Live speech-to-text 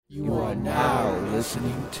You are now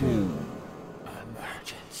listening to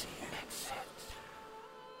Emergency Exit.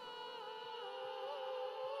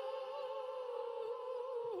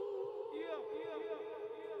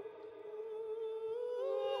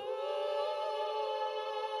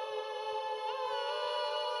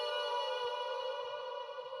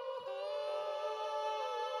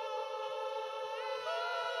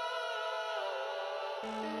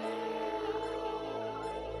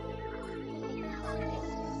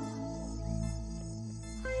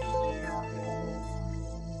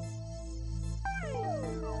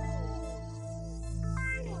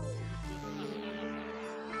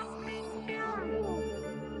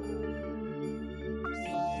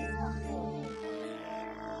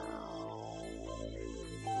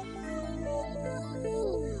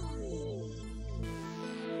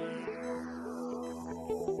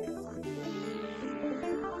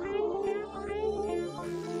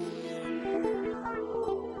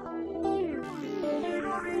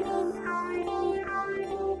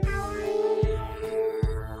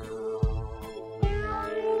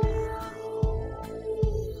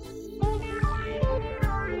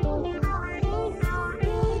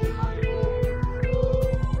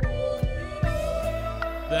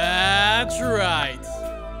 That's right.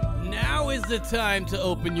 Now is the time to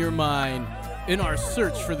open your mind in our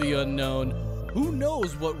search for the unknown. Who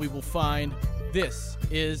knows what we will find? This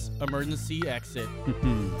is Emergency Exit.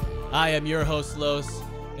 I am your host, Los,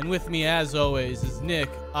 and with me, as always, is Nick,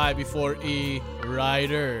 I before E,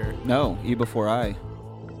 Ryder. No, E before I.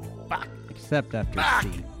 Fuck. Except after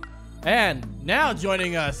C. And now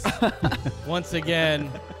joining us once again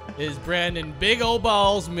is Brandon Big Ol'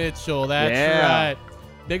 Balls Mitchell. That's Yeah. right.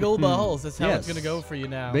 Big ol' balls. That's how Yes. it's going to go for you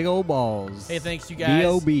now. Big old balls. Hey, thanks you guys.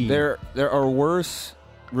 B.O.B. There are worse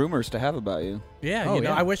rumors to have about you, Yeah, Oh, you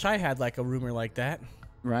know, yeah. I wish I had like a rumor like that.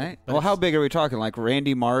 right? But Well, how it's- big are we talking? Like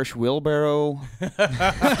Randy Marsh, wheelbarrow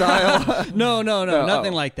style? No, No,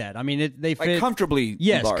 nothing oh. like that. I mean, they fit. Like comfortably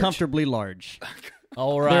yes, large. comfortably large.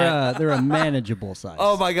 All right. They're a manageable size.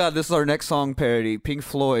 Oh my God, this is our next song parody. Pink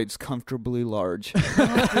Floyd's Comfortably Large.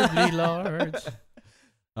 Comfortably large.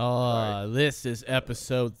 This is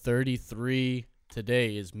episode 33.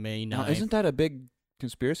 Today is May 9th. Now, isn't that a big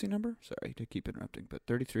conspiracy number? Sorry to keep interrupting, but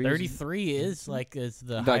 33 33 is like is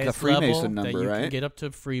the Like the highest Freemason level that number, you can right? get up to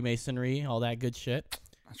Freemasonry, all that good shit.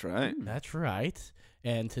 That's right. That's right.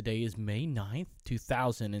 And today is May 9th,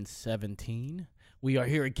 2017. We are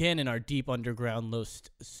here again in our deep underground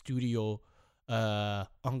Lost studio,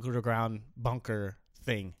 underground bunker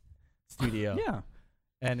thing studio. yeah.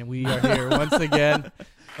 And we are here once again.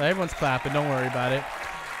 Everyone's clapping. Don't worry about it.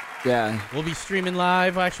 Yeah. We'll be streaming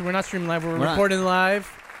live. Actually, we're not streaming live. We're We're not. recording live.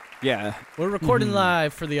 Yeah. We're recording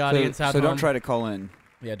live for the audience So out don't home. try to call in.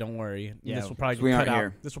 Yeah, don't worry. Yeah, This will probably we get aren't cut out.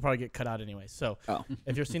 here. This will probably get cut out anyway. So Oh.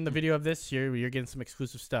 if you're seeing the video of this, you're getting some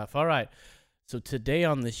exclusive stuff. All right. So today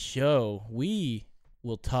on the show, we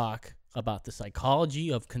will talk about the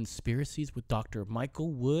psychology of conspiracies with Dr.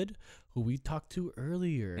 Michael Wood, who we talked to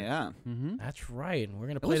earlier. Yeah. Mm-hmm. That's right. And we're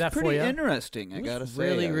going to It play was that for pretty you. interesting, I It was gotta say.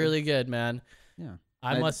 really, really good, man. Yeah.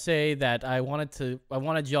 I must say that I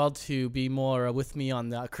wanted y'all to be more with me on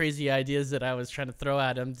the crazy ideas that I was trying to throw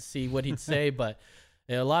at him to see what he'd say, but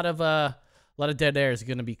a lot of dead air is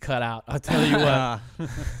going to be cut out. I'll tell you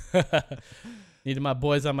what. Needed my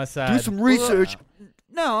boys on my side. Do some research.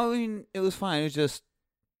 No, I mean, it was fine. It was just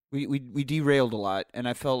we derailed a lot, and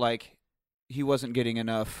I felt like he wasn't getting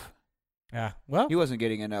enough. Yeah. Well, He wasn't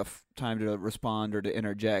getting enough time to respond or to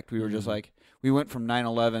interject. We were just Mhm. like, we went from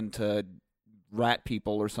 9/11 to rat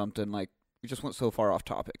people or something. Like, we just went so far off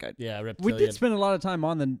topic. yeah, We reptilian. did spend a lot of time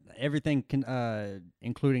on everything,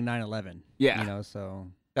 including 9/11. Yeah. You know, so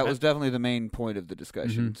That was definitely the main point of the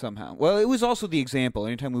discussion Mhm. somehow. Well, it was also the example.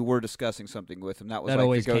 Anytime we were discussing something with him, that was That like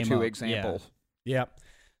always the came go-to up, example. Yeah.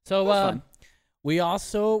 So That's fun. we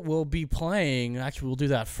also will be playing. Actually, we'll do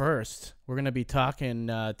that first. We're gonna be talking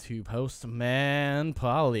to Postman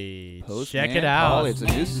Polly. Check it Postman out. Polly, it's a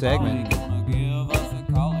new segment. Gonna give us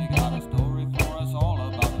a call. He got a story for us all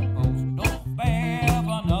about the postal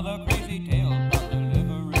spam. Another crazy tale about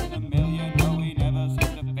delivering the mail. You know he never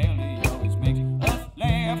seems to fail. He always makes us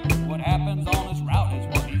laugh. What happens on his route is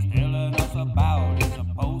what he's telling us about. He's a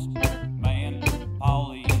postman,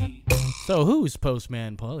 Polly. So who's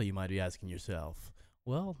Postman Polly? You might be asking yourself.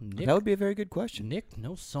 Well, Nick. That would be a very good question. Nick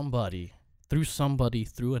knows somebody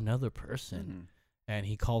through another person, and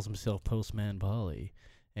he calls himself Postman Polly.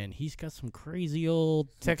 And he's got some crazy old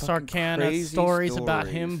Some Texarkana fucking stories crazy about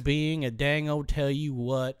him stories. being a dang old tell you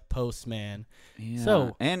what postman. Yeah.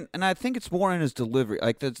 So- and I think it's more in his delivery.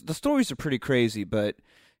 Like the stories are pretty crazy, but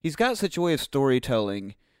he's got such a way of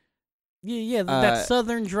storytelling Yeah, that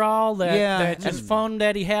southern drawl, that just and- fun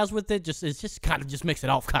that he has with it, just kind of just makes it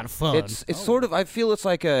all kind of fun. It's sort of, I feel it's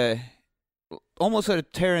like almost a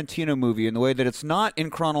Tarantino movie in the way that it's not in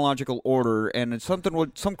chronological order, and it's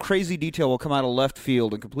some crazy detail will come out of left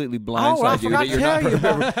field and completely blindside you that you're not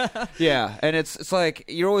prepared. Yeah, and it's like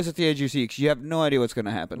you're always at the edge of your seat because you have no idea what's going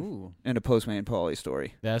to happen in a Postman Polly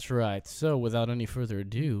story. That's right. So, without any further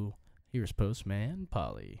ado, here's Postman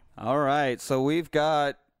Polly. All right, so we've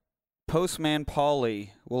got Postman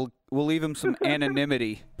Polly. We'll leave him some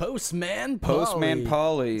anonymity. Postman Polly. Postman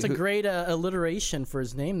Polly. It's a great alliteration for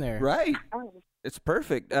his name there. Right. It's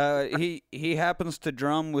perfect. He happens to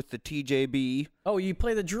drum with the TJB. Oh, you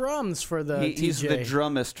play the drums for the TJ. He's the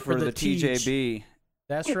drummist for the TJB.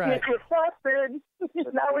 That's right. It's busted.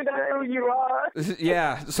 Now we know who you are.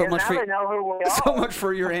 Yeah, so And much now for they know who we are. so much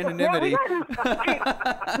for your anonymity. we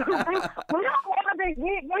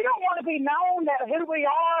don't want to be known that who we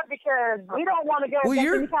are because we don't want to go Well, against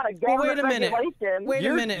you're- any kind of Well, government wait a minute. regulation. Wait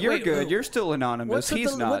a minute. You're wait, good. You're still anonymous. What's with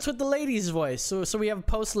He's not. What's with the lady's voice? So we have a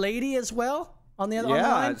post lady as well on the other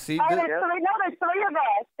line. See, Oh, there's three of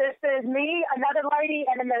us. There's me, another lady,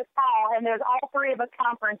 and then there's Paul, and there's all three of us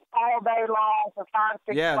conference all day long for 5,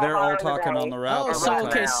 6 yeah, they're all hours a talking day. on the route. Oh, the so whole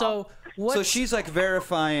okay, time. so what? So she's like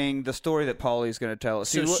verifying the story that Polly's going to tell us.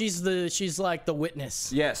 So See, what- she's like the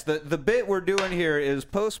witness. Yes, the bit we're doing here is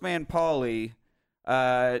Postman Polly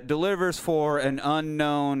delivers for an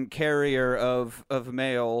unknown carrier of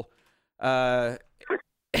mail in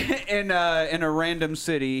a random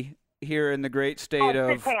city here in the great state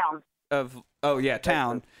Town.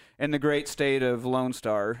 town in the great state of Lone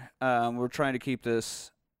Star. We're trying to keep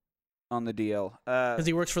this on the DL. Because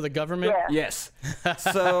he works for the government. Yeah. Yes.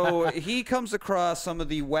 So he comes across some of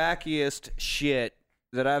the wackiest shit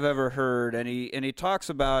that I've ever heard, and he talks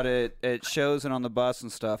about it at shows and on the bus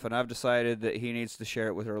and stuff, and I've decided that he needs to share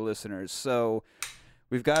it with our listeners. So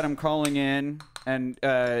we've got him calling in, and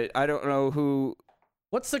I don't know who.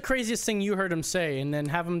 What's the craziest thing you heard him say, and then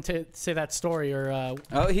have him say that story or?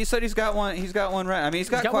 Oh, he said he's got one. He's got one right. I mean, he's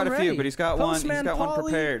got got quite one a few, ready. but he's got one. He's Postman got one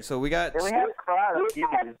Polly. prepared. So we got. He's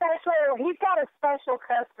got a special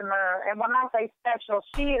customer, and when I say special,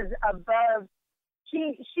 she is above.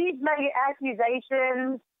 She's made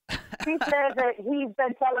accusations. She says that he's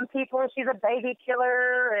been telling people she's a baby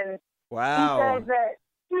killer, and Wow. he says that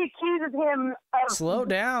she accuses him of. Slow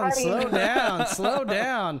down.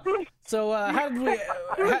 So how did we?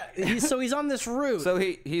 He's on this route. So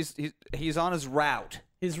he's on his route.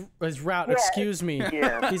 His route. Yeah. Excuse me.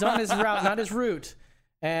 Yeah. He's on his route, not his route.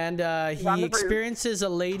 And on he the route. experiences a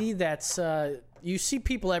lady that's. You see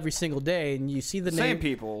people every single day, and you see the Same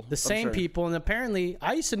people, the I'm same sure. people. And apparently,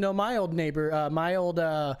 I used to know my old neighbor, my old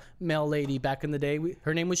male lady back in the day.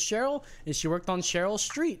 Her name was Cheryl, and she worked on Cheryl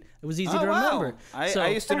Street. It was easy to remember. I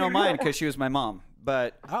used to know mine because she was my mom,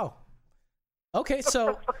 but Oh. Okay,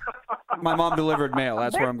 so my mom delivered mail.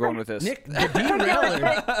 That's where I'm going with this. Nick, the derailer.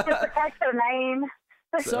 To protect her name.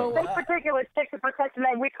 So, this particular chick to protect her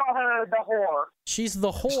name, we call her the whore. She's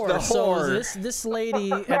the whore. The So whore. this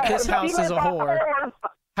lady at this house is a whore.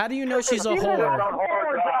 How do you know she's a She lives on whore?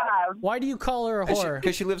 Whore Drive. Why do you call her a whore?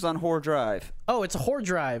 Because she lives on Whore Drive. Oh, it's a whore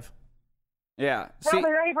drive. Yeah. Well, See,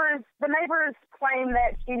 the neighbors claim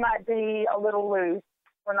that she might be a little loose.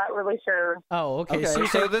 We're not really sure. Oh, okay. okay, So you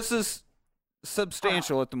so think this is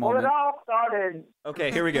substantial at the Well, it moment. all started.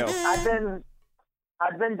 Okay, here we go.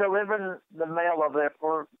 I've been delivering the mail over there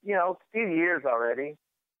for a few years already,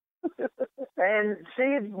 and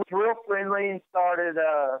she was real friendly and started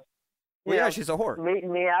Well, yeah, she's a whore.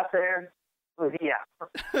 meeting me out there. Well, yeah,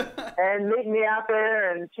 and meeting me out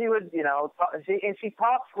there, and she would talk, she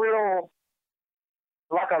talks real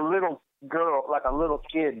like a little girl, like a little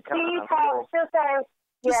kid. Kind She of talks just as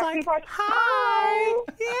Just yeah, like, she's like, hi.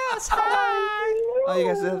 Yes, hi. Oh, you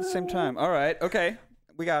guys did it at the same time. All right. Okay,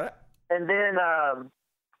 we got it. And then,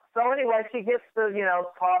 so anyway, she gets to,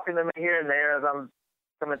 talking to me here and there as I'm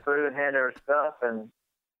coming through and handing her stuff.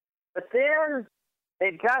 But then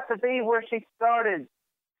it got to be where she started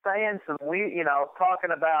saying some weird, talking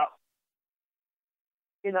about,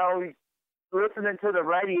 listening to the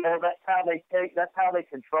radio. That's how they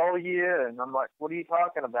control you. And I'm like, what are you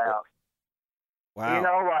talking about?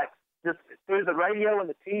 Wow. Like just through the radio and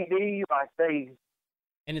the TV, like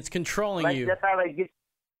And it's controlling you. that's how they get.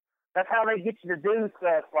 That's how they get you to do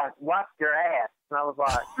stuff like wipe your ass. And I was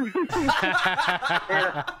like,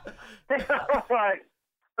 right?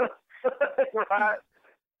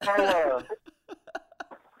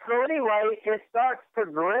 So anyway, it starts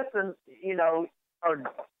progressing, or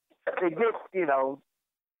it gets,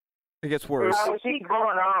 It gets worse. keep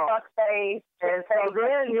going on. And so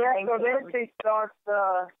then she starts,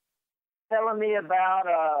 telling me about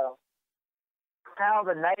how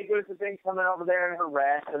the neighbors have been coming over there and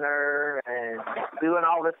harassing her and doing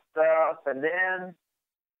all this stuff. And then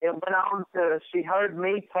it went on to she heard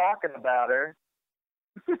me talking about her.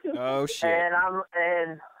 Oh shit!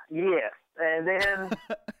 And yes, and then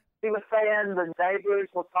she was saying the neighbors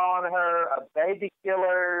were calling her a baby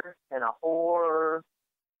killer and a whore,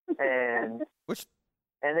 and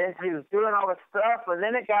and then she was doing all this stuff, and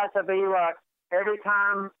then it got to be like every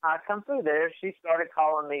time I come through there, she started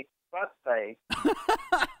calling me fuckface.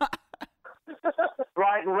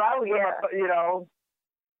 Like, well, yeah, you know,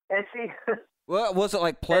 and she. Well, was it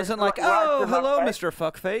like pleasant? Like, oh, hello, Mr.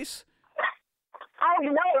 Fuckface. Oh,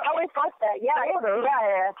 you know, I always like that. Yeah,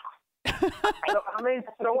 I mean,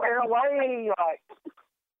 so in a way,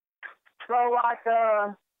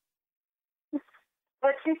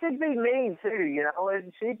 but she should be mean too, you know.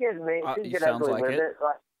 And she gets mean. She get ugly with it.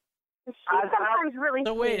 She's sometimes really.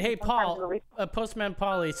 So wait, hey Paul, really... Postman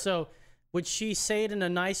Polly. So would she say it in a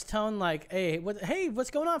nice tone, like, "Hey, what's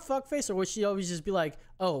going on, fuckface?" Or would she always just be like,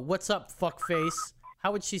 "Oh, what's up, fuckface"?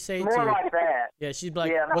 How would she say it to you? More like that. Yeah, she'd be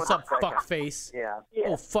like, "What's up, fuckface?" Yeah.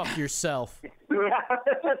 Oh, fuck yourself. Yeah,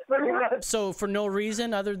 that's pretty much. So for no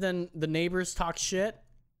reason other than the neighbors talk shit,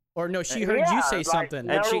 or no, she heard you say something.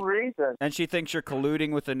 No reason. And she thinks you're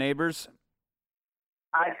colluding with the neighbors.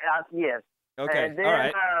 Yes. Okay. And then, all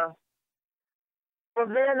right. Well,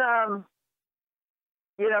 then,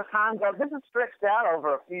 you know, time goes. This is stretched out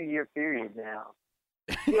over a few-year period now.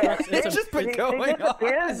 Yeah, It's just been going on.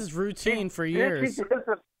 This is routine for years. She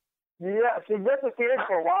disappeared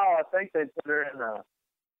for a while. I think they put her in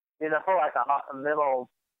like a mental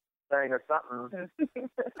thing or something.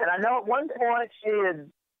 And I know at one point she had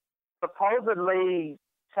supposedly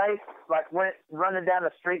went running down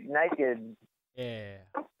the street naked. Yeah.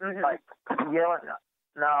 Like yelling.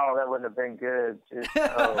 No, that wouldn't have been good.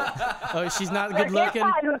 Oh, she's not good looking.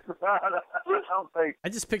 I don't think. I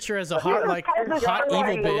just picture her as a hot evil A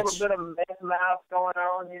bitch. little bit of mouth going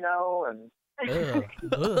on, you know, and.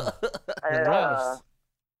 Ugh. And, Gross.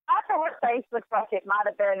 Also, her face looks like it might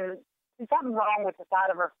have been something wrong with the side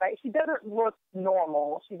of her face. She doesn't look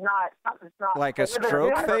normal. She's not. Something's not Like a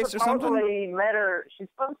stroke face or something? Supposedly met her. She's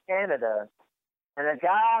from Canada, and a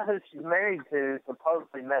guy who she's married to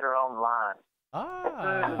supposedly met her online.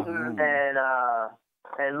 Ah.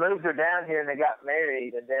 And moved her down here, and they got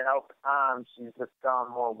married. And then over time, she's just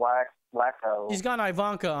gone more wacko. She's gone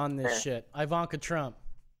Ivanka on this shit. Ivanka Trump.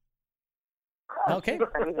 Oh, Okay.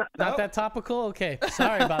 Not that topical? Okay.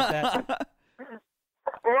 Sorry about that.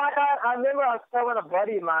 Well, I remember I was telling a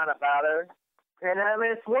buddy of mine about her, and I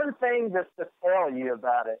mean, it's one thing just to tell you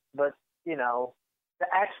about it, but, you know, to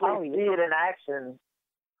actually see it in action.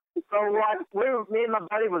 So, like, me and my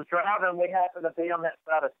buddy was driving, we happened to be on that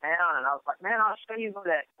side of town, and I was like, man, I'll show you where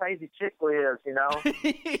that crazy chick lives, you know?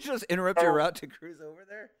 You just interrupt your route to cruise over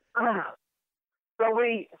there? So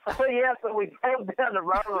we drove down the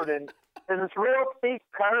road, and there's this real steep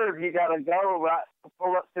curve you got to go right to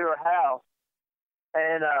pull up to her house.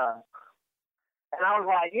 And I was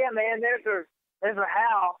like, yeah, man, there's her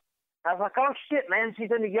house. I was like, oh shit, man, she's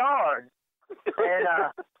in the yard. And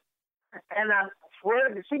I swear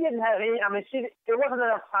that she didn't have any. I mean, it wasn't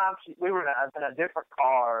enough time. We were in a different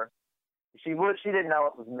car. She didn't know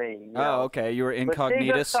it was me. You know? Oh, okay. You were But she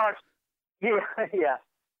incognitus. just starts, yeah.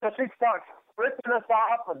 So she starts ripping us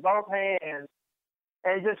off with both hands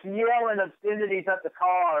and just yelling obscenities at the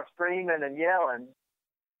car, screaming and yelling.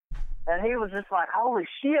 And he was just like, holy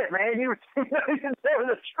shit, man, you were telling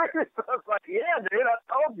the truth. I was like, yeah, dude, I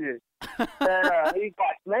told you. And he's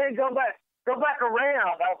like, man, go back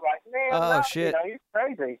around. I was like, man, Oh, shit. You know, you're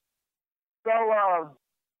crazy. So,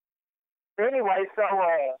 anyway,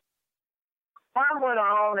 time went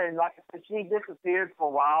on, and like I said, she disappeared for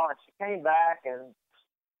a while, and she came back, and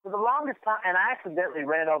for the longest time, and I accidentally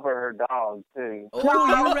ran over her dog, too. Oh,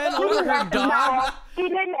 you ran over her dog? No, he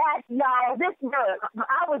didn't ask. No, this look.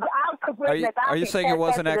 I was Are you saying it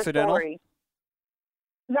wasn't accidental?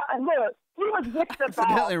 No, look, he was with the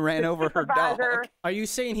Accidentally dog. ran The over her dog. supervisor- Are you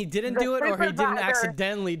saying he didn't The do it, or he didn't supervisor-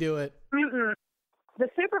 accidentally do it? Mm-mm. The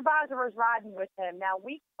supervisor was riding with him. Now,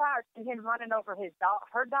 weeks prior to him running over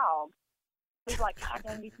her dog, he's like, God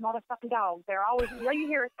damn, these motherfucking dogs. They're always, you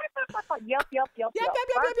hear it, yelp, yelp, yelp, yelp.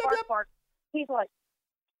 Bark, bark. He's like,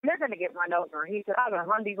 they're going to get run over. He said, I'm going to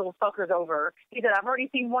run these little fuckers over. He said, I've already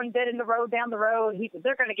seen one dead in the road down the road. He said,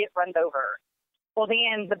 they're going to get run over. Well,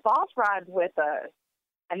 then the boss rides with us.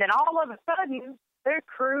 And then all of a sudden, they're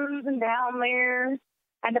cruising down there,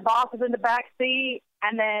 and the boss is in the back seat,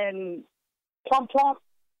 and then plump, plump,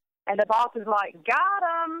 and the boss is like,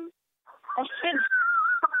 got him.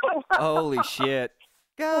 Holy shit.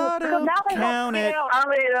 Gotta Because now they count don't it. count I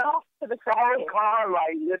mean, off to the the whole side. car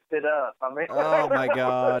like lifted up. I mean, Oh, my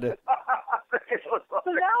God. It was So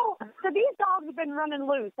like- now, so these dogs have been running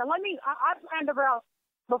loose. And I planned around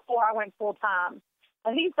before I went full time.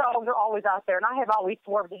 And these dogs are always out there, and I have always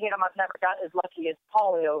swerved to hit them. I've never got as lucky as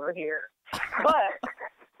Polly over here. But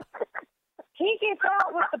he gets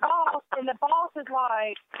out with the boss, and the boss is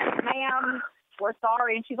like, "Ma'am, we're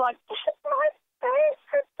sorry." And she's like, "That's my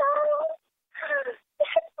favorite dog.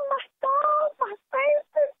 That's my dog, my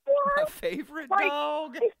favorite one." My favorite Like-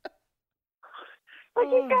 dog. Like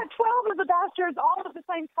he's got 12 of the bastards, all of the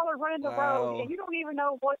same color, running the Wow. road, and you don't even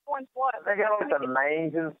know which one's what. They got like the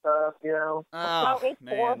mange and stuff, you know. Oh, it's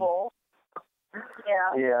man. horrible.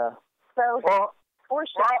 Yeah. Yeah. So Well, poor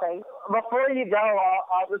shit. before you go,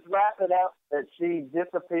 I'll just wrap it up that she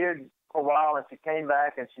disappeared for a while and she came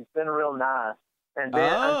back and she's been real nice. And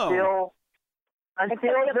then Oh. until just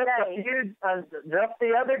the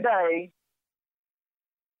other day,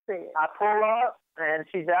 I pull up and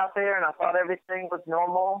she's out there and I thought everything was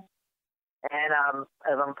normal. And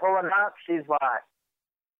as I'm pulling up, she's like,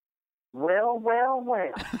 well,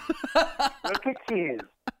 look at you.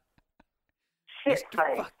 Shit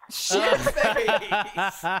face.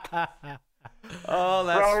 Oh,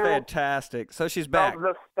 that's So- fantastic. So she's back.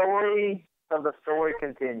 So the story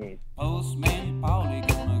continues. Postman Polly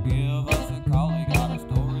gonna give us a call. He got a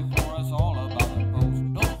story for us all about the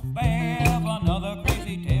postal spam. Another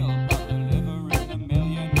crazy tale about delivering a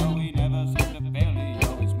million. No, he never seems to fail. He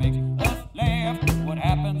always makes us laugh. What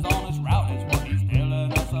happens on this route is what he's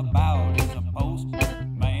telling us about. He's a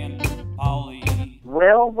postman Polly.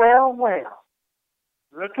 Well.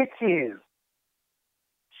 Look at you.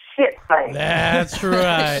 Shit face. That's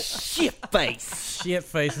right. Shit face.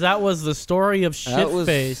 Shitface. That was the story of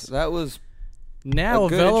Shitface. That was Now a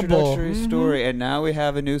good available. introductory story, and now we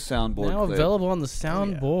have a new soundboard. Now clip. available on the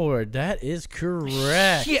soundboard. That is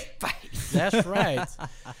correct. face. That's right.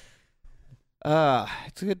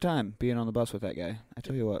 It's a good time being on the bus with that guy. I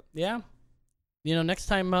tell you what. Yeah. You know, next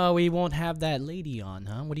time we won't have that lady on,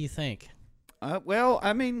 huh? What do you think? Well,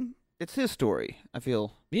 I mean, it's his story. I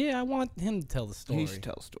feel Yeah, I want him to tell the story. he should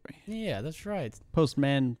tell a story. Yeah, that's right.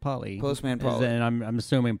 Postman Polly. Postman Is- Polly. And I'm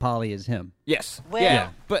assuming Polly is him. Yes. Well- yeah.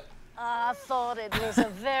 But I thought it was a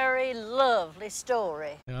very lovely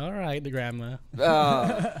story. All right, the grandma.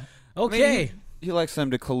 okay. Okay. He likes them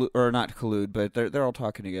to collude, or not collude, but they're all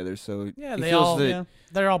talking together. So Yeah, he they feels all that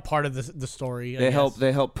they're all part of the story. I they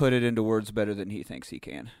guess. help put it into words better than he thinks he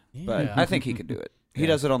can. But Yeah. I think he can do it. He Yeah.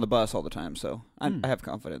 does it on the bus all the time, so I have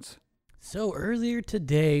confidence. So earlier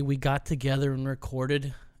today, we got together and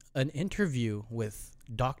recorded an interview with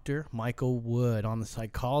Dr. Michael Wood on the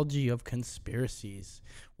psychology of conspiracies.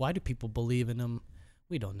 Why do people believe in them?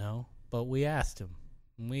 We don't know, but we asked him.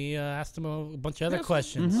 We asked him a bunch of other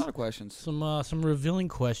questions. A lot of questions. Some revealing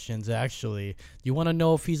questions, actually. Do you want to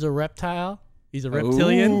know if he's a reptile? He's a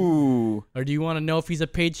reptilian? Ooh. Or do you want to know if he's a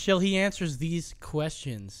paid shill? He answers these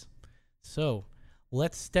questions. So,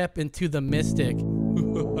 let's step into the mystic.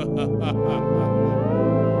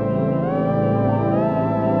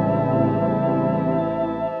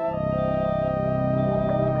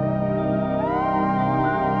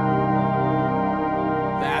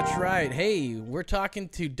 That's right. Hey, we're talking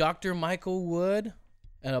to Dr. Michael Wood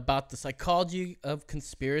about the psychology of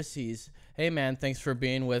conspiracies. Hey, man, thanks for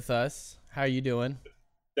being with us. How are you doing?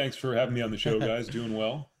 Thanks for having me on the show, guys. Doing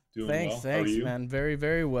well. Thanks, How are you? man. Very,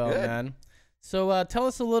 very well, Good. man. So tell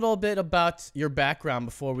us a little bit about your background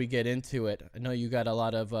before we get into it. I know you got a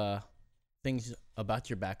lot of things about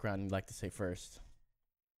your background you'd like to say first.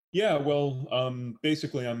 Yeah, well,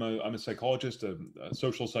 basically, I'm a psychologist, a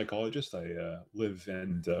social psychologist. I live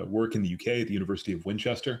and work in the UK at the University of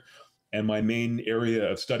Winchester, and my main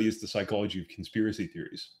area of study is the psychology of conspiracy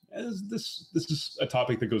theories. As this is a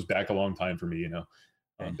topic that goes back a long time for me. You know,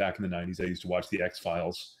 back in the '90s, I used to watch the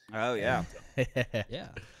X-Files. Oh yeah. Yeah.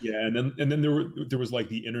 Yeah, and then there was like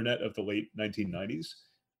the internet of the late 1990s,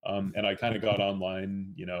 and I kind of got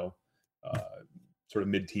online, you know, sort of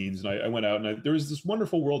mid-teens, and I went out, and there was this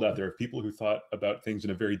wonderful world out there of people who thought about things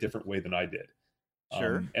in a very different way than I did.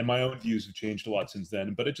 Sure. And my own views have changed a lot since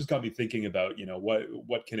then, but it just got me thinking about, you know,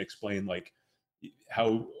 what can explain like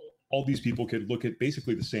how all these people could look at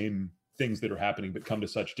basically the same things that are happening, but come to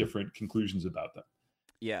such different conclusions about them.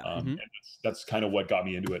 Yeah. And that's kind of what got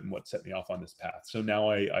me into it and what set me off on this path. So now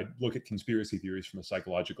I look at conspiracy theories from a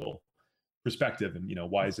psychological perspective, and you know,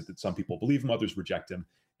 why is it that some people believe them, others reject them,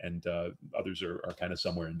 and others are kind of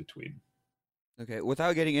somewhere in between. Okay.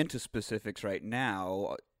 Without getting into specifics right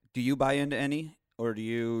now, do you buy into any, or do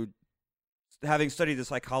you, having studied the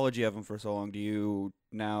psychology of them for so long, do you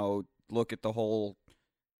now look at the whole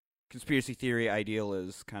conspiracy theory ideal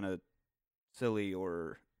is kind of silly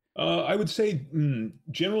or? I would say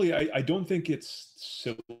generally, I don't think it's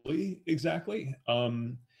silly exactly.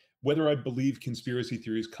 Whether I believe conspiracy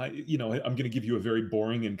theories, I'm going to give you a very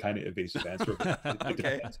boring and kind of evasive answer. It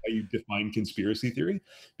depends how you define conspiracy theory,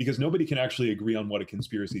 because nobody can actually agree on what a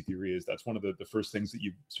conspiracy theory is. That's one of the first things that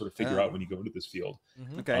you sort of figure out when you go into this field.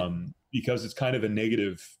 Because it's kind of a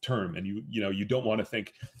negative term, and you don't want to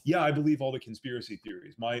think, yeah, I believe all the conspiracy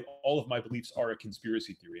theories. All of my beliefs are a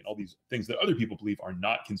conspiracy theory, and all these things that other people believe are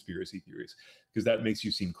not conspiracy theories, because that makes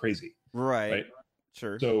you seem crazy. Right.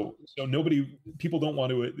 Sure. So people don't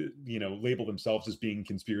want to, label themselves as being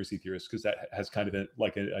conspiracy theorists, because that has kind of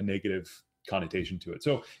a negative connotation to it.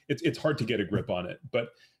 So it's hard to get a grip on it.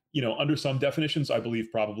 But, under some definitions, I believe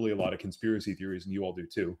probably a lot of conspiracy theories, and you all do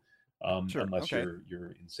too, unless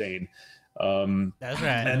you're insane. That's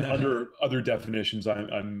right. And under other definitions,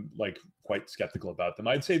 I'm like quite skeptical about them.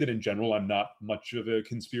 I'd say that in general, I'm not much of a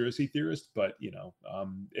conspiracy theorist, but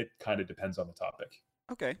it kind of depends on the topic.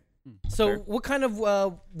 Okay. So what kind of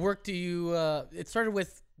work do you, it started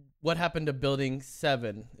with what happened to Building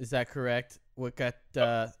 7, is that correct? What got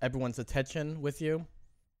everyone's attention with you?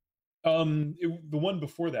 The one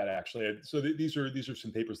before that, actually. So these are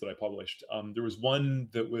some papers that I published. There was one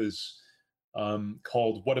that was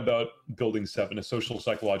called "What About Building 7: A Social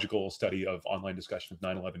Psychological Study of Online Discussion of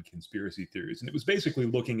 9/11 Conspiracy Theories," and it was basically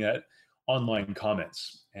looking at online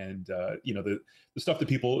comments and the stuff that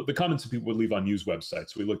the comments that people would leave on news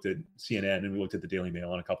websites. We looked at CNN and we looked at the Daily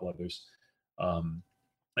Mail and a couple others, and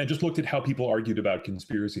just looked at how people argued about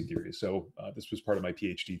conspiracy theories. So this was part of my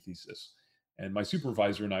PhD thesis, and my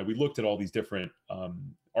supervisor and I, we looked at all these different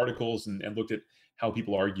articles and looked at how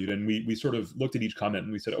people argued, and we sort of looked at each comment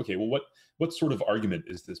and we said, okay, well, what sort of argument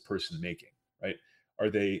is this person making, right? Are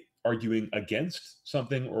they arguing against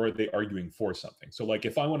something, or are they arguing for something? So like,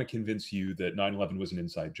 if I want to convince you that 9/11 was an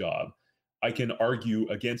inside job, I can argue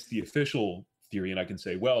against the official theory, and I can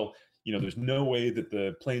say, well, there's no way that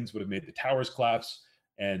the planes would have made the towers collapse,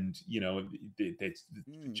 and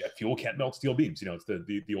jet fuel can't melt steel beams. It's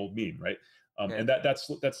the old meme, right? And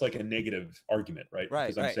that's like a negative argument, right?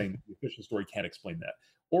 Because I'm saying the official story can't explain that.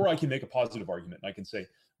 Or I can make a positive argument, and I can say,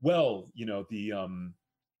 well, the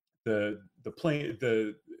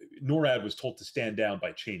NORAD was told to stand down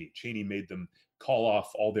by Cheney. Cheney made them call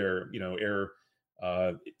off all their,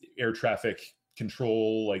 air traffic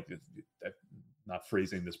control. Like, I'm not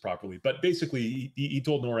phrasing this properly, but basically he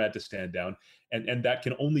told NORAD to stand down, and that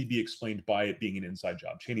can only be explained by it being an inside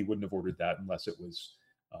job. Cheney wouldn't have ordered that unless it was,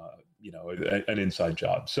 an inside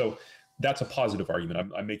job. So that's a positive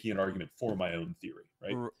argument. I'm making an argument for my own theory,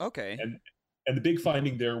 right? Okay. And the big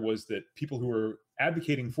finding there was that people who were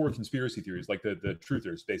advocating for conspiracy theories, like the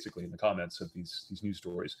truthers, basically in the comments of these news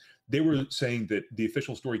stories, they were saying that the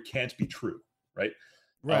official story can't be true, right?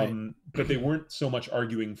 Right. But they weren't so much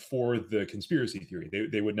arguing for the conspiracy theory.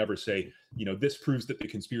 They would never say, this proves that the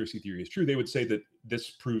conspiracy theory is true. They would say that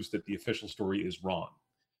this proves that the official story is wrong.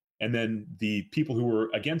 And then the people who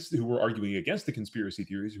were arguing against the conspiracy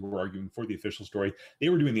theories, who were arguing for the official story, they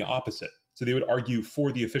were doing the opposite. So they would argue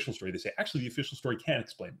for the official story. They say, actually, the official story can't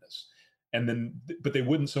explain this. And then, but they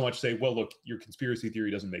wouldn't so much say, well, look, your conspiracy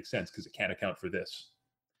theory doesn't make sense because it can't account for this.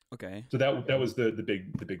 Okay. So that was the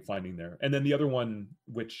big finding there. And then the other one,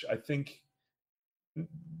 which I think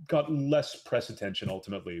got less press attention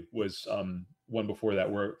ultimately, was one before that,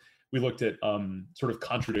 where we looked at sort of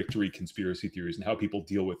contradictory conspiracy theories and how people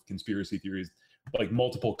deal with conspiracy theories, like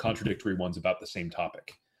multiple contradictory ones about the same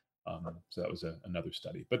topic. So that was another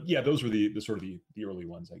study. But yeah, those were the sort of the early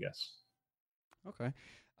ones, I guess. Okay.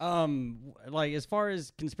 Like, as far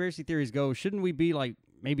as conspiracy theories go, shouldn't we be like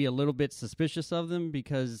maybe a little bit suspicious of them,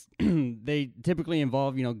 because they typically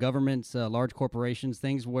involve, governments, large corporations,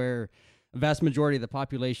 things where a vast majority of the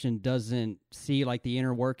population doesn't see like the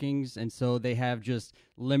inner workings, and so they have just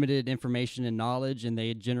limited information and knowledge, and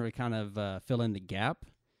they generally kind of fill in the gap.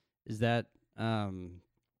 Is that, isn't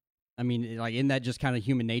that just kind of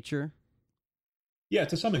human nature? Yeah,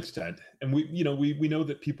 to some extent. And we know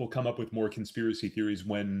that people come up with more conspiracy theories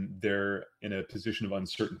when they're in a position of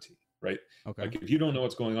uncertainty, right? Okay. Like, if you don't know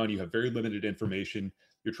what's going on, you have very limited information,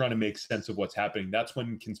 you're trying to make sense of what's happening, that's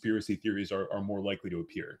when conspiracy theories are more likely to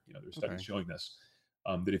appear. There's studies showing this,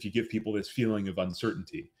 that if you give people this feeling of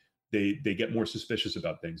uncertainty, they get more suspicious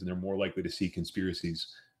about things, and they're more likely to see conspiracies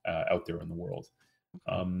out there in the world.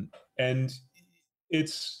 And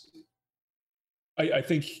I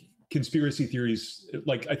think conspiracy theories,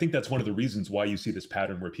 I think that's one of the reasons why you see this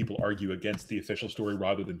pattern where people argue against the official story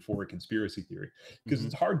rather than for a conspiracy theory, because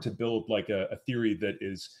it's hard to build like a theory that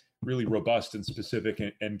is really robust and specific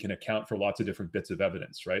and can account for lots of different bits of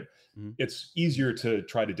evidence, right? It's easier to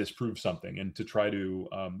try to disprove something and to try to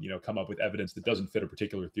come up with evidence that doesn't fit a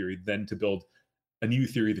particular theory than to build a new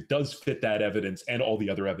theory that does fit that evidence and all the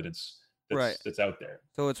other evidence that's out there.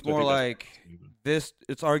 So it's more like this.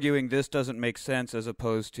 It's arguing this doesn't make sense as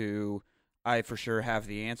opposed to I for sure have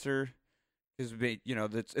the answer, because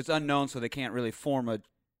it's unknown, so they can't really form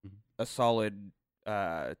a solid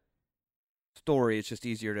story. It's just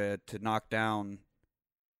easier to knock down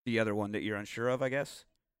the other one that you're unsure of, I guess.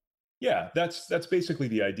 Yeah, that's basically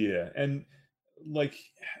the idea. And like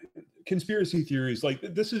conspiracy theories, like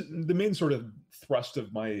this is the main sort of thrust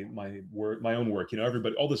of my work, my own work.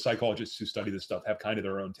 Everybody, all the psychologists who study this stuff have kind of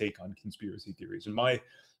their own take on conspiracy theories. And my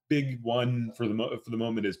big one for the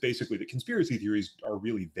moment is basically that conspiracy theories are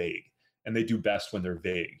really vague, and they do best when they're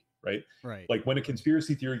vague. Right. Like when a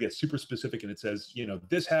conspiracy theory gets super specific and it says,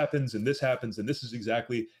 this happens and this is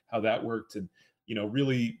exactly how that worked, and,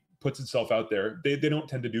 really puts itself out there, they don't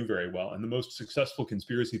tend to do very well. And the most successful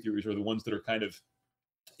conspiracy theories are the ones that are kind of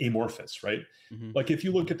amorphous, right? Like if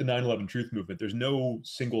you look at the 9/11 truth movement, there's no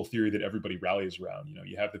single theory that everybody rallies around.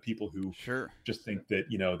 You have the people who just think that,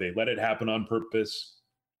 they let it happen on purpose.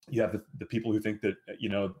 You have the people who think that,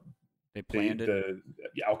 they planned it.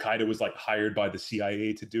 Al-Qaeda was like hired by the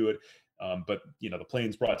CIA to do it. But the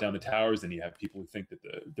planes brought down the towers. Then you have people who think that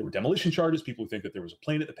there were demolition charges, people who think that there was a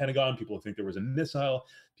plane at the Pentagon, people who think there was a missile,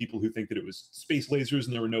 people who think that it was space lasers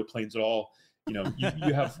and there were no planes at all.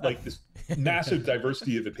 You have like this massive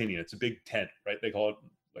diversity of opinion. It's a big tent, right? They call it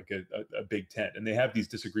like a big tent, and they have these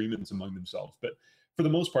disagreements among themselves. But for the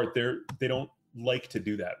most part, they don't like to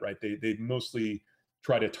do that, right? They mostly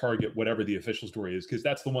try to target whatever the official story is, because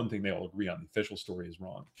that's the one thing they all agree on. The official story is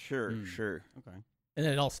wrong. Sure. Okay. And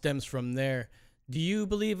it all stems from there. Do you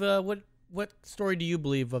believe what story do you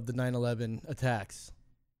believe of the 9/11 attacks?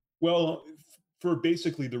 Well, for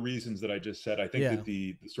basically the reasons that I just said, I think that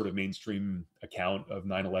the sort of mainstream account of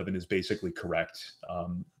 9/11 is basically correct.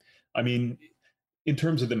 I mean, in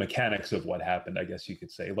terms of the mechanics of what happened, I guess you could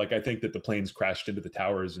say, like, I think that the planes crashed into the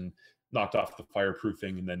towers and knocked off the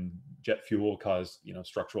fireproofing, and then jet fuel caused,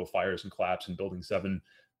 structural fires and collapse, and Building 7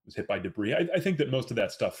 was hit by debris. I think that most of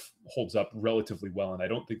that stuff holds up relatively well, and I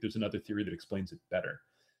don't think there's another theory that explains it better.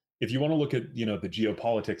 If you want to look at, the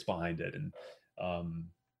geopolitics behind it, and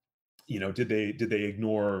did they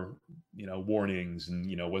ignore, warnings, and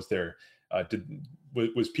was there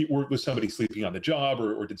was somebody sleeping on the job,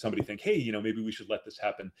 or did somebody think, hey, maybe we should let this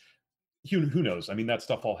happen? Who knows? I mean, that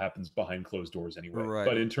stuff all happens behind closed doors anyway. Right.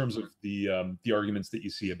 But in terms of the arguments that you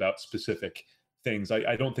see about specific things,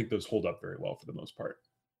 I don't think those hold up very well for the most part.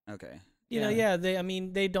 Okay.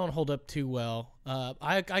 They don't hold up too well.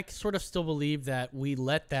 I sort of still believe that we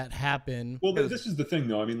let that happen. Well, this is the thing,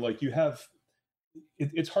 though. I mean, like, you have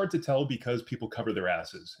it's hard to tell because people cover their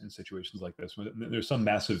asses in situations like this. When there's some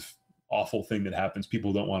massive awful thing that happens,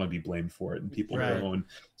 people don't want to be blamed for it, and people go and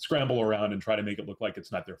scramble around and try to make it look like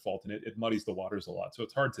it's not their fault, and it muddies the waters a lot. So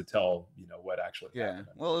it's hard to tell, what actually happened.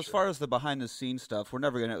 Well, as far as the behind the scenes stuff, we're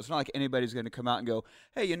never gonna. It's not like anybody's gonna come out and go,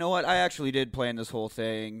 "Hey, you know what? I actually did plan this whole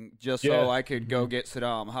thing just so I could go get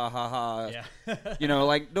Saddam." Ha ha ha. Yeah.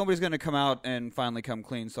 Like nobody's gonna come out and finally come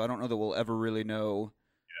clean. So I don't know that we'll ever really know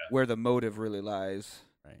where the motive really lies.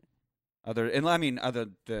 Right. Other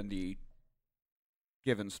than the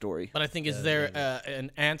given story. But I think is there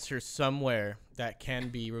an answer somewhere that can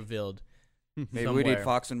be revealed? Maybe we need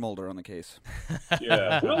Fox and Mulder on the case.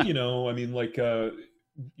 Yeah. Well, I mean, like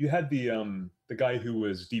you had the guy who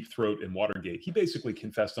was Deep Throat in Watergate. He basically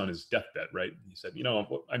confessed on his deathbed, right? He said,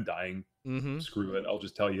 I'm dying. Screw it. I'll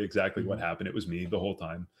just tell you exactly what happened. It was me the whole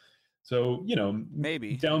time. So,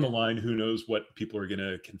 maybe down the line, who knows what people are going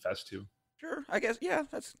to confess to. Sure. I guess. Yeah,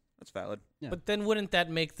 that's valid. Yeah. But then wouldn't that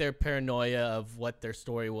make their paranoia of what their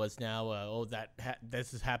story was now?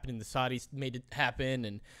 This is happening. The Saudis made it happen,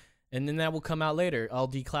 and then that will come out later, all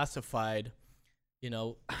declassified.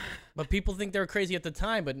 But people think they're crazy at the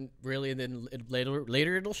time, but really, then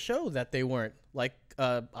later it'll show that they weren't. Like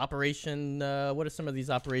Operation. What are some of these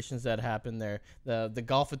operations that happened there? The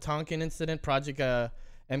Gulf of Tonkin incident, Project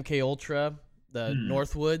MK Ultra, the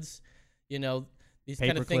Northwoods. These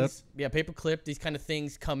kind of things, paperclip. These kind of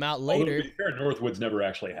things come out later. Although, to be fair, Northwoods never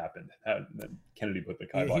actually happened. Kennedy put the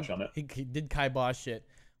kibosh on it. He did kibosh it,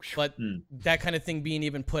 but that kind of thing being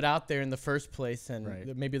even put out there in the first place,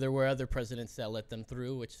 and maybe there were other presidents that let them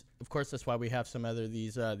through. Which, of course, that's why we have some other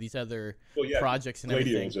these other projects and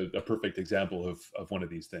Gladio everything. is a perfect example of one of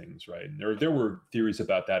these things, right? And there were theories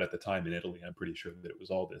about that at the time in Italy. I'm pretty sure that it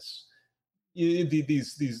was all this.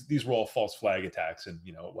 These were all false flag attacks, and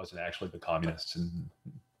it wasn't actually the communists, and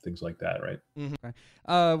things like that, right?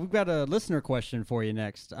 We've got a listener question for you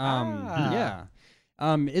next. Yeah.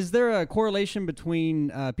 Is there a correlation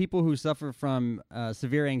between people who suffer from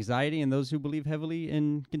severe anxiety and those who believe heavily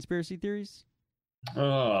in conspiracy theories?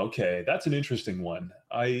 Oh, okay. That's an interesting one.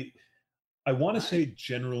 I want to say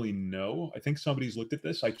generally no. I think somebody's looked at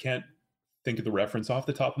this. I can't think of the reference off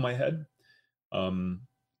the top of my head.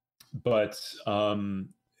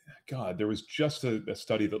 God, there was just a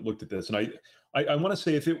study that looked at this, and I want to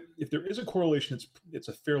say if there is a correlation, it's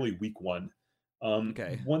a fairly weak one.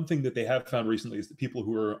 One thing that they have found recently is that people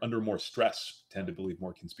who are under more stress tend to believe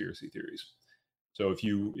more conspiracy theories. So if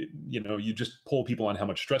you just poll people on how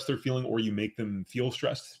much stress they're feeling, or you make them feel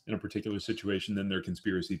stressed in a particular situation, then their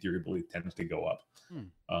conspiracy theory belief tends to go up.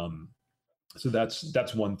 So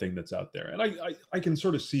that's one thing that's out there, and I can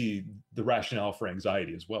sort of see the rationale for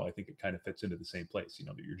anxiety as well. I think it kind of fits into the same place.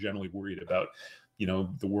 That you're generally worried about,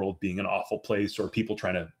 the world being an awful place, or people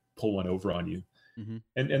trying to pull one over on you.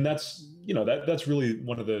 And that's that's really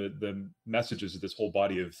one of the messages of this whole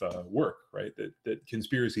body of work, right? That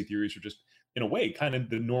conspiracy theories are just, in a way, kind of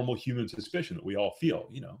the normal human suspicion that we all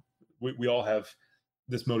feel. We all have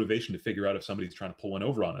this motivation to figure out if somebody's trying to pull one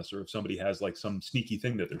over on us, or if somebody has like some sneaky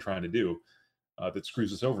thing that they're trying to do that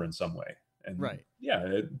screws us over in some way. And yeah,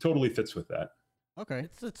 it totally fits with that. Okay,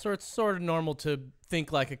 it's sort of normal to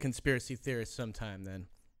think like a conspiracy theorist sometime. Then,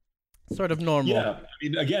 sort of normal. Yeah, I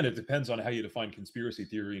mean, again, it depends on how you define conspiracy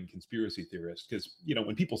theory and conspiracy theorist. Because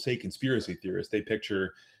when people say conspiracy theorist, they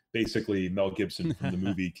picture basically Mel Gibson from the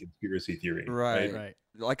movie Conspiracy Theory. Right.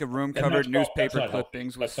 Like a room covered newspaper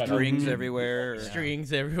clippings with strings everywhere.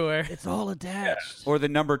 Strings everywhere. It's all attached. Yeah. Or the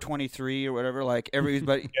number 23 or whatever. Like every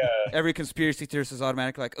conspiracy theorist is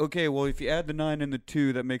automatically like, okay, well, if you add the 9 and the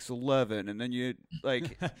 2, that makes 11, and then you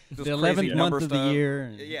like the 11th month of the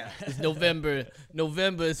year. Yeah, it's November.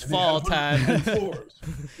 November is fall time.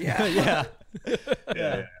 Yeah.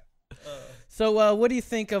 So, what do you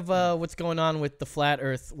think of what's going on with the flat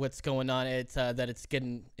Earth? What's going on? It's that it's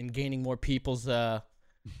gaining more people's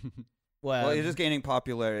well, it is gaining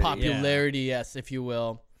popularity. Popularity, yes, if you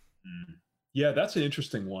will. Yeah, that's an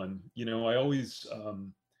interesting one. I always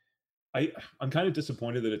I'm kind of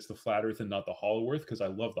disappointed that it's the flat Earth and not the hollow Earth, because I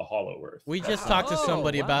love the hollow Earth. We just talked to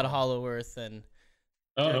somebody about hollow Earth, and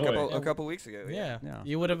a couple weeks ago. Yeah.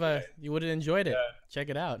 You would have enjoyed it. Check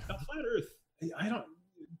it out. Now, flat Earth,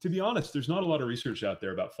 to be honest, there's not a lot of research out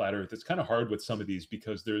there about flat Earth. It's kind of hard with some of these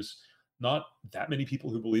because there's not that many people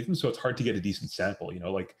who believe them, so it's hard to get a decent sample.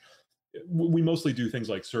 Like we mostly do things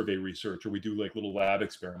like survey research, or we do like little lab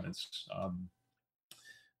experiments.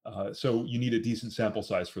 So you need a decent sample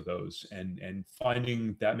size for those, and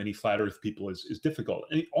finding that many flat Earth people is difficult.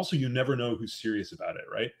 And also, you never know who's serious about it,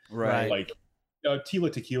 right? Right. Like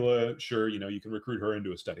Tila Tequila, sure, you can recruit her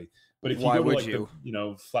into a study, but if you Why go to would like you?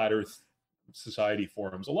 the flat Earth Society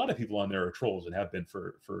forums, a lot of people on there are trolls and have been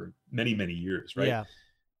for many years, right? Yeah.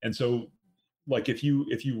 And so, like, if you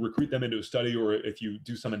recruit them into a study, or if you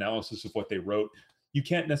do some analysis of what they wrote, you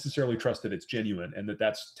can't necessarily trust that it's genuine and that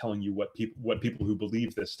that's telling you what people who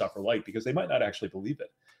believe this stuff are like, because they might not actually believe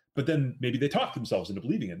it. But then maybe they talk themselves into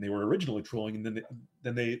believing it, and they were originally trolling, and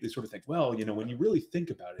then they sort of think, well, when you really think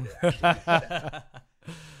about it actually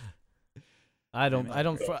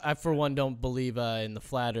I for one don't believe in the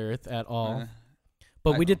flat Earth at all.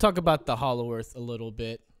 But we did talk about the hollow Earth a little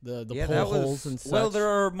bit, the holes and such. Well, there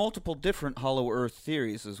are multiple different hollow Earth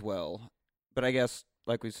theories as well. But I guess,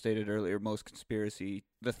 like we stated earlier, most the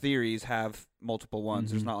theories have multiple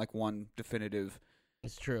ones. There's not like one definitive.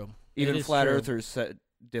 It's true. Even flat Earthers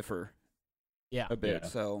differ. Yeah. A bit. Yeah.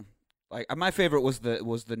 So, like, my favorite was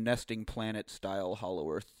the nesting planet style hollow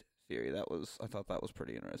Earth theory. I thought that was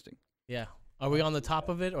pretty interesting. Yeah. Are we on the top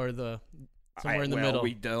of it, or somewhere in the middle?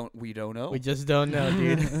 We don't know. We just don't know,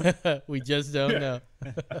 dude. We just don't know.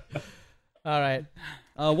 All right.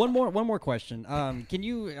 One more question. Can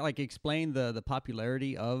you explain the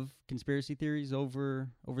popularity of conspiracy theories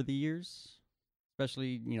over the years,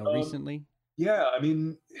 especially recently? Yeah, I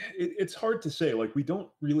mean, it's hard to say. Like, we don't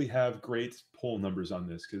really have great poll numbers on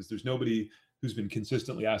this, because there's nobody who's been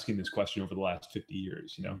consistently asking this question over the last 50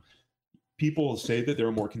 years. People say that there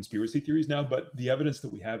are more conspiracy theories now, but the evidence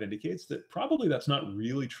that we have indicates that probably that's not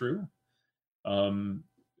really true.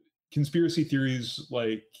 Conspiracy theories,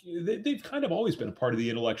 they've kind of always been a part of the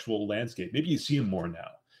intellectual landscape. Maybe you see them more now.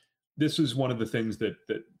 This is one of the things that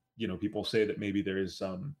people say, that maybe there is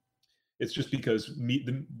it's just because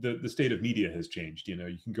the state of media has changed. You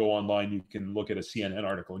can go online, you can look at a CNN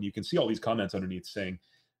article, and you can see all these comments underneath saying,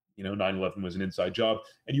 9/11 was an inside job.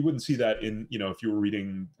 And you wouldn't see that in, if you were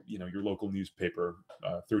reading, your local newspaper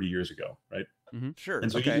 30 years ago, right? Sure.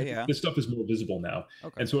 And so this stuff is more visible now.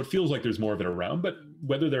 Okay. And so it feels like there's more of it around, but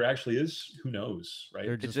whether there actually is, who knows, right?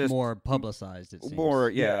 They're just more publicized, it seems.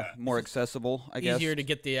 More accessible, I guess. Easier to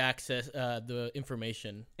get the access, the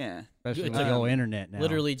information. Yeah. Especially It's with the whole internet now.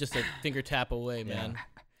 Literally just a finger tap away, man.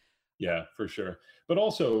 Yeah, for sure. But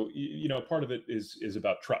also, part of it is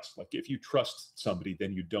about trust. Like if you trust somebody,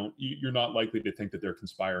 then you're not likely to think that they're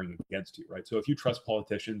conspiring against you, right? So if you trust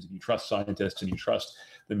politicians and you trust scientists and you trust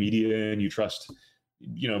the media and you trust,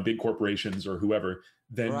 big corporations or whoever,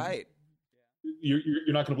 then you're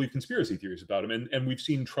not going to believe conspiracy theories about them. And we've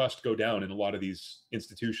seen trust go down in a lot of these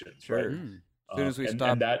institutions, right? As soon as we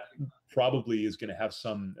stop, and that probably is going to have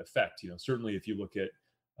some effect. Certainly if you look at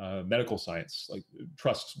medical science, like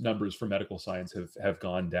trust numbers for medical science have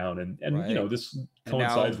gone down, and this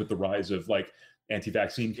coincides with the rise of like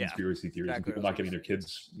anti-vaccine conspiracy theories and people not getting their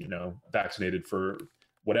kids vaccinated for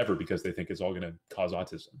whatever because they think it's all going to cause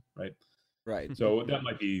autism, right? So that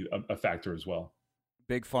might be a factor as well.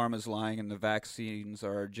 Big Pharma's lying, and the vaccines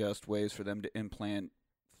are just ways for them to implant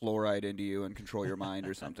fluoride into you and control your mind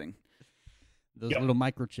or something. Those little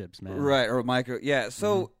microchips, man. Right, or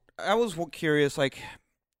so I was curious, like,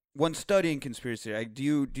 when studying conspiracy, like,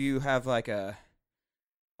 do you have like a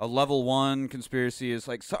level 1 conspiracy is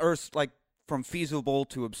like, or like from feasible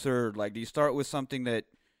to absurd? Like, do you start with something that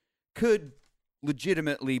could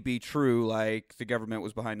legitimately be true, like the government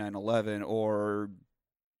was behind 9/11, or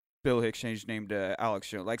Bill Hicks changed his name to Alex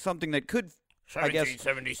Jones, like something that could, I guess,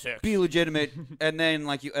 1776. be legitimate, and then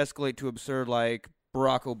like you escalate to absurd, like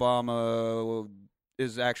Barack Obama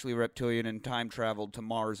is actually reptilian and time traveled to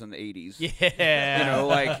Mars in the 80s. Yeah.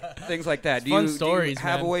 Like things like that. Fun stories, do you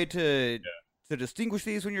have man. a way to distinguish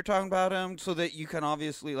these when you're talking about them so that you can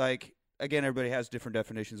obviously, like, again, everybody has different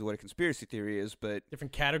definitions of what a conspiracy theory is, but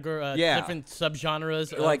different category, different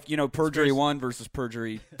subgenres. Like, perjury 1 versus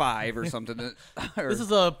perjury 5 or something. This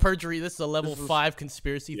is a perjury. This is a level 5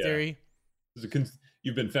 conspiracy theory.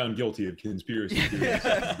 You've been found guilty of conspiracy theories.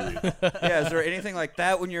 Is there anything like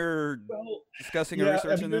that when you're discussing or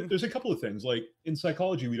researching them? There's a couple of things. Like in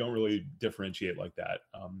psychology, we don't really differentiate like that.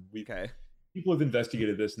 People have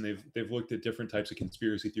investigated this, and they've looked at different types of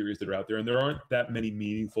conspiracy theories that are out there, and there aren't that many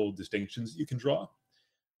meaningful distinctions you can draw.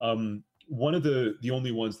 One of the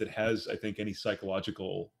only ones that has, I think, any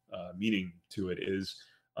psychological meaning to it is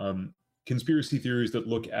conspiracy theories that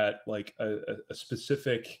look at like a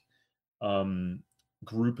specific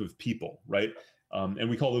group of people, right? And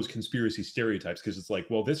we call those conspiracy stereotypes because it's like,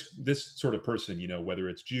 well, this sort of person, whether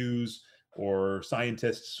it's Jews or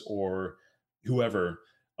scientists or whoever,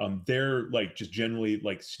 they're like just generally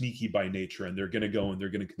like sneaky by nature, and they're going to go and they're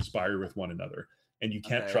going to conspire with one another, and you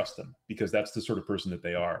can't trust them because that's the sort of person that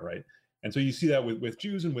they are, right? And so you see that with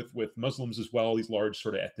Jews and with Muslims as well, these large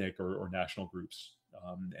sort of ethnic or national groups,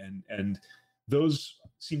 and those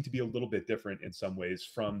seem to be a little bit different in some ways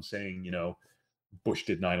from saying, Bush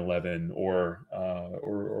did 9/11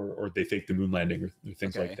 or they faked the moon landing or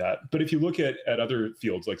things like that. But if you look at other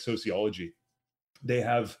fields like sociology, they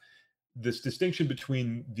have this distinction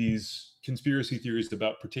between these conspiracy theories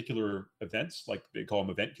about particular events, like they call them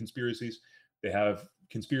event conspiracies. They have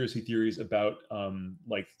conspiracy theories about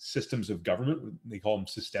like systems of government. They call them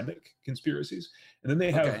systemic conspiracies. And then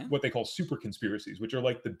they have what they call super conspiracies, which are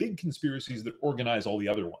like the big conspiracies that organize all the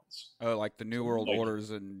other ones. Oh, like the New World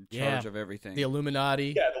Order's in charge of everything. The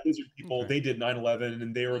Illuminati. Yeah, the lizard people. They did 9/11,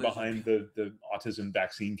 and they were behind the autism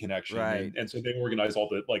vaccine connection. Right. And so they organize all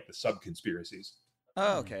the sub conspiracies.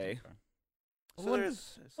 Oh, okay. I wonder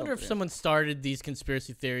if someone started these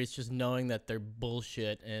conspiracy theories just knowing that they're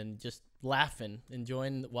bullshit and just laughing,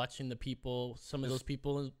 enjoying watching some of those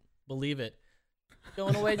people believe it.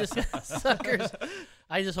 Going away just suckers.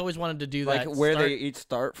 I just always wanted to do that. Like where they each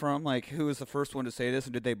start from? Like who was the first one to say this,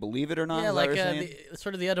 and did they believe it or not? Yeah, like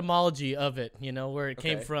sort of the etymology of it, where it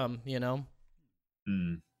came from,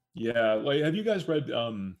 Yeah, like have you guys read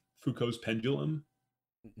Foucault's Pendulum?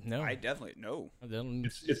 No. I definitely no.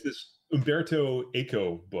 It's this Umberto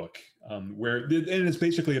Eco book and it's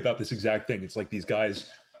basically about this exact thing. It's like these guys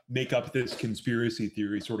make up this conspiracy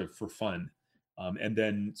theory sort of for fun, and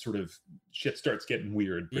then sort of shit starts getting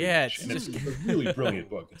weird. It's it's a really brilliant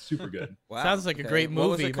book. It's super good. Wow. Sounds like a great movie. What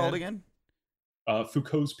was it called again?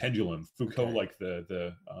 Foucault's Pendulum. Foucault, like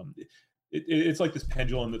it's like this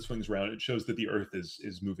pendulum that swings around. It shows that the Earth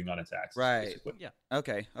is moving on its axis. Right. Basically. Yeah.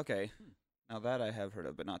 Okay. Now that I have heard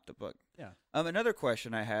of, but not the book. Yeah. Another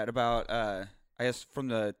question I had about, I guess from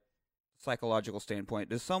the psychological standpoint,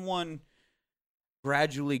 does someone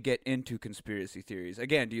gradually get into conspiracy theories?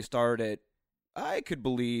 Again, do you start at, I could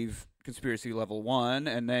believe conspiracy level 1,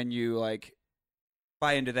 and then you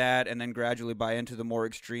buy into that, and then gradually buy into the more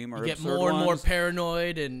extreme or You get absurd more and more ones?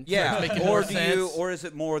 paranoid, and Yeah, starts making or more do sense. you, or is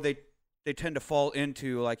it more they tend to fall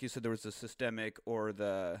into, like you said, there was the systemic or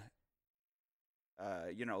the,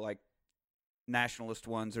 like nationalist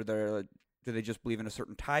ones, or do they just believe in a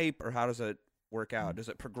certain type, or how does it work out? Does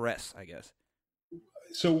it progress, I guess?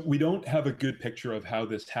 So we don't have a good picture of how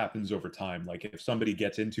this happens over time. Like if somebody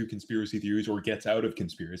gets into conspiracy theories or gets out of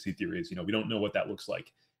conspiracy theories, we don't know what that looks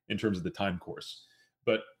like in terms of the time course.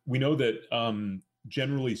 But we know that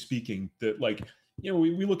generally speaking, that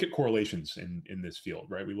we look at correlations in this field,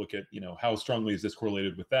 right? We look at, how strongly is this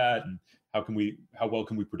correlated with that, and how well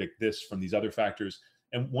can we predict this from these other factors?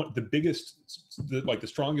 And the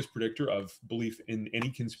strongest predictor of belief in any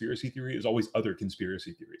conspiracy theory is always other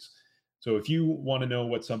conspiracy theories. So if you want to know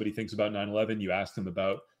what somebody thinks about 9/11, you ask them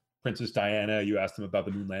about Princess Diana, you ask them about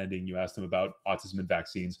the moon landing, you ask them about autism and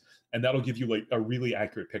vaccines, and that'll give you like a really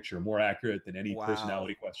accurate picture, more accurate than any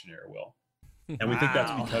personality questionnaire will. And we think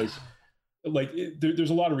that's because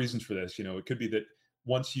there's a lot of reasons for this. It could be that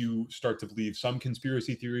once you start to believe some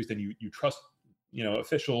conspiracy theories, then you trust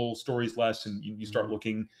official stories less, and you start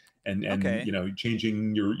looking and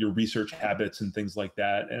changing your research habits and things like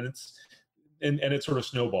that, and it sort of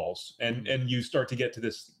snowballs, and you start to get to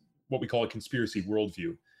this what we call a conspiracy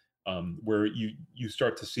worldview, where you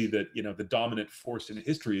start to see that the dominant force in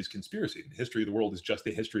history is conspiracy. The history of the world is just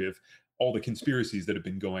the history of all the conspiracies that have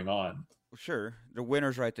been going on. Sure, the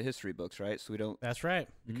winners write the history books, right? So we don't. That's right.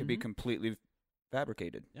 It could be completely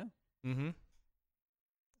fabricated. Yeah. Mm-hmm.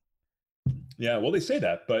 Yeah, well, they say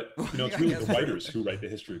that, but it's really the writers who write the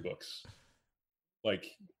history books. Like,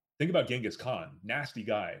 think about Genghis Khan, nasty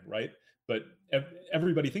guy, right? But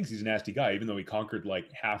everybody thinks he's a nasty guy, even though he conquered like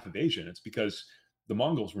half of Asia. It's because the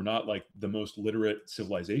Mongols were not like the most literate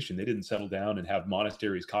civilization. They didn't settle down and have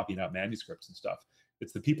monasteries copying out manuscripts and stuff.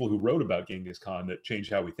 It's the people who wrote about Genghis Khan that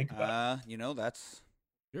changed how we think about it. That's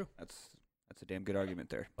true. That's a damn good argument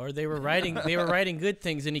there. Or they were writing good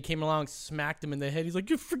things, and he came along, smacked him in the head. He's like,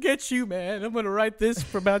 "You forget you, man. I'm gonna write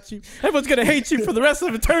this about you. Everyone's gonna hate you for the rest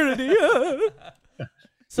of eternity."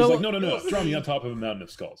 So he's like, no, throw me on top of a mountain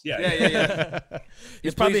of skulls. Yeah.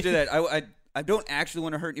 Please do that. I don't actually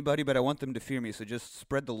want to hurt anybody, but I want them to fear me. So just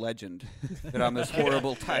spread the legend that I'm this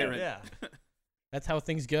horrible tyrant. Yeah. That's how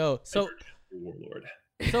things go. So, warlord.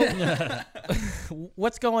 So,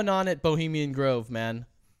 what's going on at Bohemian Grove, man?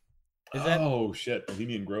 Oh shit,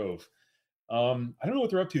 Bohemian Grove. I don't know what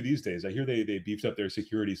they're up to these days. I hear they beefed up their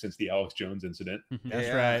security since the Alex Jones incident.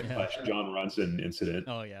 That's right. John Ronson incident.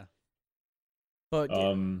 Oh yeah. But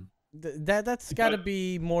that's got to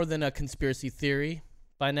be more than a conspiracy theory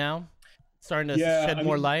by now. Starting to shed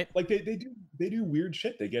more light. Like they do weird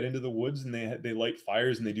shit. They get into the woods and they light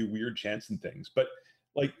fires and they do weird chants and things. But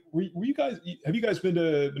like, have you guys been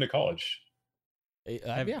to college?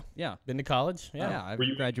 Yeah. Been to college. Yeah. I've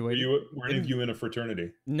graduated. Were any of you in a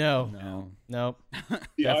fraternity? No. Yeah,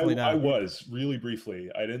 Definitely not. I was really briefly.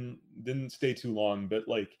 I didn't stay too long, but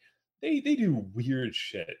like they do weird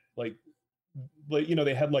shit. Like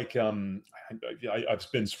they had like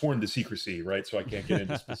I've been sworn to secrecy, right? So I can't get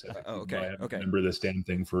into specifics. I haven't remember this damn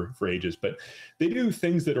thing for ages, but they do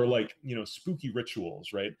things that are like spooky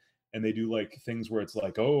rituals, right? And they do like things where it's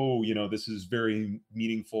like, oh, this is very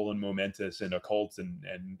meaningful and momentous and occult,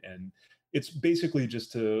 and it's basically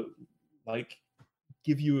just to like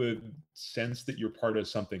give you a sense that you're part of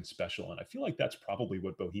something special. And I feel like that's probably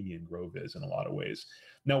what Bohemian Grove is in a lot of ways.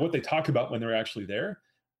 Now, what they talk about when they're actually there,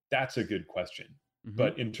 that's a good question. Mm-hmm.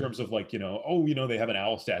 But in terms of like, they have an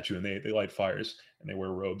owl statue and they light fires and they wear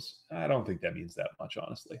robes, I don't think that means that much,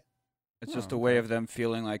 honestly. It's just a way of them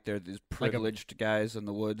feeling like they're these privileged guys in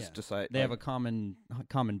the woods. They have a common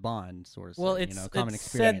bond, sort of. Well, common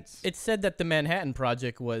experience. It's said that the Manhattan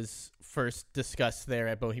Project was first discussed there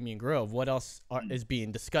at Bohemian Grove. What else is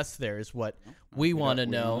being discussed there is what we want to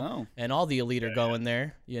know, and all the elite are going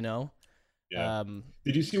there. Yeah.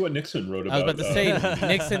 Did you see what Nixon wrote about? I was about to say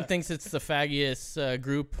Nixon thinks it's the faggiest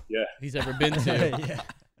group he's ever been to.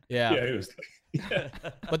 Yeah. It was.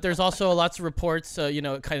 But there's also lots of reports,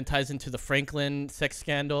 it kind of ties into the Franklin sex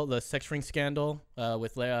scandal, the sex ring scandal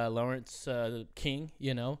with Lawrence King,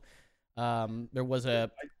 there was a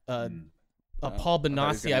Paul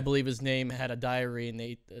Benassi, I believe his name, had a diary, and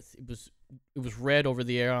it was read over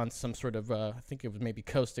the air on some sort of, I think it was maybe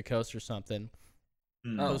Coast to Coast or something,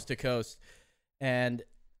 Coast to Coast. And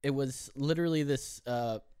it was literally this,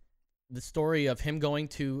 the story of him going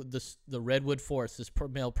to the Redwood Forest, this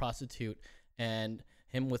male prostitute, and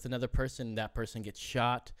him with another person. That person gets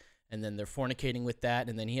shot, and then they're fornicating with that,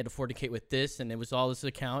 and then he had to fornicate with this, and it was all this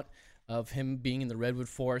account of him being in the Redwood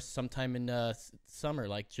Forest sometime in summer,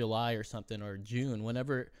 like July or something, or June,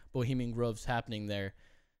 whenever Bohemian Grove's happening there.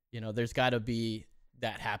 There's got to be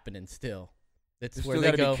that happening still. That's They're where still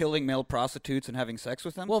they got to go. be killing male prostitutes and having sex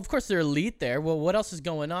with them? Well, of course they're elite there. Well, what else is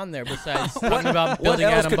going on there besides talking about What building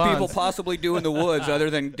else atom could bombs? people possibly do in the woods other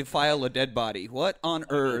than defile a dead body? What on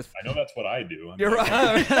earth? I know that's what I do. You're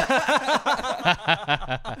right.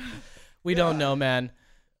 We don't know, man.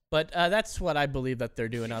 But that's what I believe that they're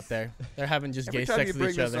doing out there. They're having just Every gay time sex you with bring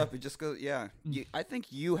each this other. up, you just go, yeah. I think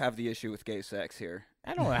you have the issue with gay sex here.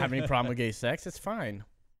 I don't have any problem with gay sex. It's fine.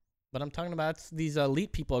 But I'm talking about these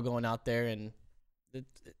elite people going out there and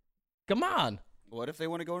come on. What if they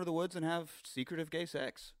want to go into the woods and have secretive gay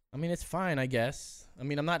sex? I mean, it's fine, I guess. I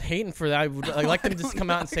mean, I'm not hating for that. I'd like them to just come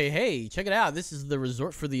out and say, hey, check it out. This is the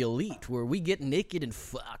resort for the elite where we get naked and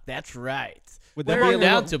fuck. That's right. Would that We're be a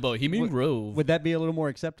down little- to Bohemian Grove. Would that be a little more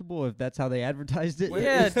acceptable if that's how they advertised it?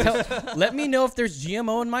 Yeah, let me know if there's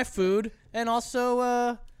GMO in my food, and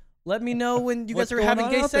also let me know when you What's guys are going having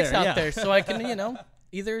on gay out sex there, out yeah. there, so I can,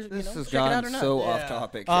 either This has check it out gone or not. so off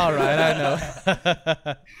topic. All right, I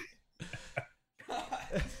know.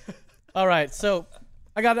 All right, so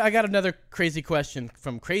I got another crazy question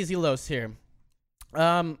from Crazy Los here.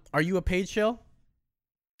 Are you a paid shell?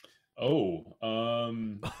 Oh, I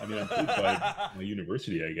mean, I'm paid by my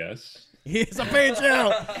university, I guess. He's a paid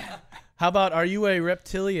shell. How about, are you a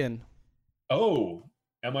reptilian? Oh,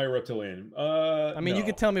 am I a reptilian? I mean, you no,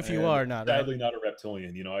 could tell me if you I am are or not, right? Sadly, not a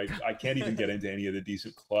reptilian. I can't even get into any of the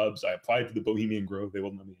decent clubs. I applied to the Bohemian Grove. They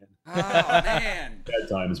wouldn't let me in. Oh, man. Bad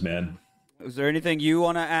times, man. Is there anything you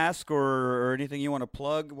want to ask or anything you want to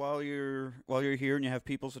plug while you're here and you have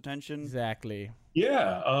people's attention? Exactly.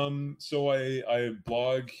 Yeah. So I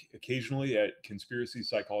blog occasionally at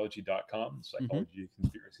conspiracypsychology.com, psychology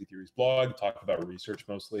conspiracy theories blog, talk about research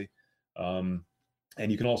mostly. And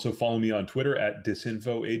you can also follow me on Twitter at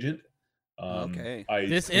disinfoagent. Okay. I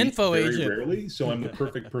Disinfo tweet very agent. rarely, so I'm the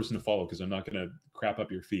perfect person to follow because I'm not going to crap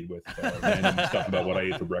up your feed with random stuff about what I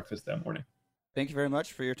ate for breakfast that morning. Thank you very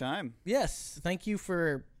much for your time. Yes, thank you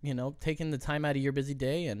for, taking the time out of your busy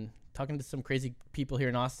day and talking to some crazy people here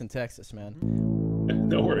in Austin, Texas, man.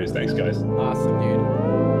 No worries. Thanks, guys. Awesome,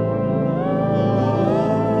 dude.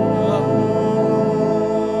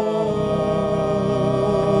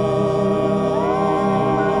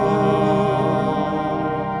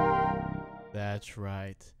 That's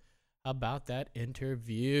right. How about that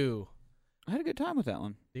interview? I had a good time with that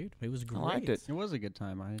one. Dude, it was great. I liked it. It was a good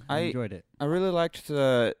time. I enjoyed it. I really liked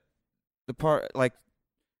the part, like,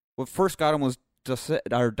 what first got him was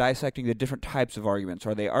dissecting the different types of arguments.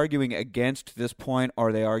 Are they arguing against this point, or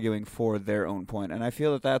are they arguing for their own point? And I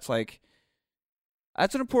feel that that's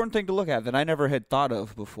an important thing to look at that I never had thought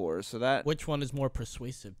of before. So that Which one is more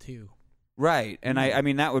persuasive, too? right, and I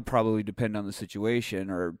mean that would probably depend on the situation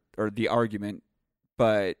or the argument,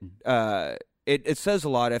 but it says a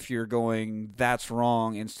lot if you're going that's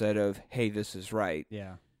wrong instead of hey this is right.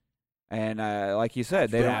 Yeah. And like you said,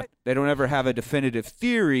 they don't ever have a definitive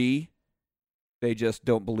theory. They just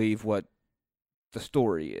don't believe what the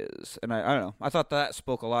story is. And I don't know. I thought that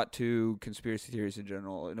spoke a lot to conspiracy theories in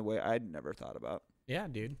general in a way I'd never thought about. Yeah,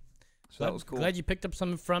 dude. So that was cool. Glad you picked up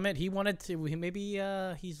something from it. He wanted to. Maybe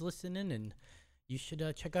he's listening, and you should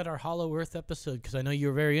check out our Hollow Earth episode because I know you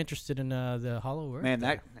were very interested in the Hollow Earth. Man,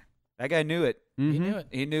 that guy knew it. He knew it.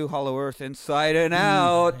 He knew Hollow Earth inside and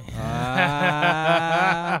out.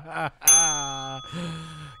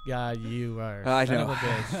 God, you are. I son know. of a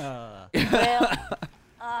bitch. Well,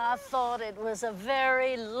 I thought it was a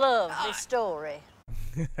very lovely story.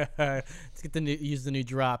 Let's get use the new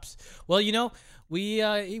drops. Well, he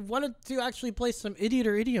wanted to actually play some idiot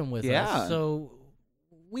or idiom with Yeah. us, so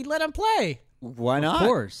we let him play. Why not? Of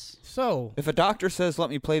course. So If a doctor says, let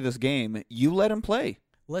me play this game, you let him play.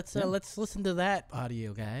 let's listen to that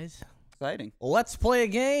audio, guys. Exciting. Let's play a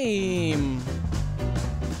game.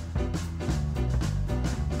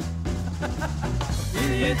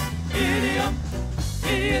 Idiot, idiom,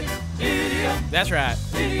 idiot, idiom, That's right.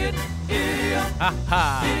 idiot, idiom, Ha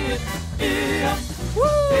ha. idiot, idiom,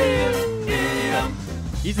 idiot, idiom,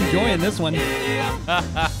 He's enjoying this one. idiom,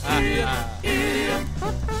 idiom,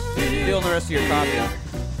 Steal the rest of your copy.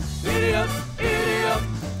 idiom,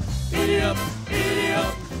 idiom, idiom, idiom.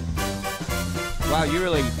 Wow, you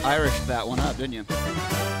really Irished that one up, didn't you?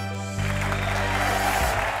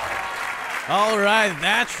 All right,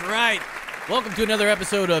 that's right. Welcome to another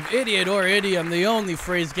episode of Idiot or Idiom, the only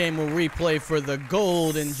phrase game where we play for the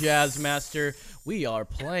Golden Jazz Master. We are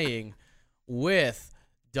playing with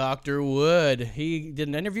Dr. Wood. He did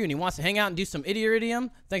an interview and he wants to hang out and do some Idiot or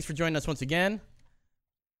Idiom. Thanks for joining us once again.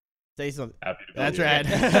 Say something. Happy to be That's here.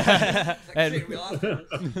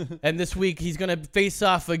 right. and this week he's gonna face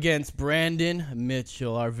off against Brandon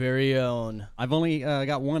Mitchell, our very own. I've only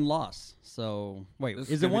got one loss. So wait, This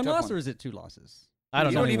is is it gonna be a one tough loss one. or is it 2 losses? I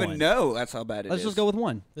don't You know. don't even one. know. That's how bad it is. Let's just go with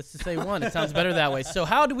 1. Let's just say 1. It sounds better that way. So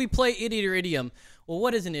how do we play idiot or idiom? Well,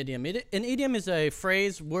 what is an idiom? An idiom is a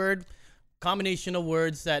phrase, word, combination of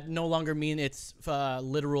words that no longer mean its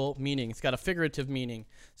literal meaning. It's got a figurative meaning.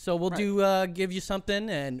 So we'll give you something,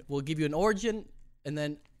 and we'll give you an origin, and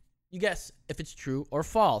then you guess if it's true or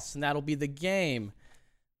false, and that'll be the game.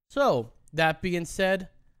 So that being said,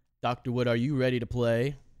 Dr. Wood, are you ready to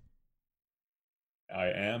play? I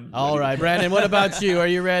am. All ready. right, Brandon, what about you? Are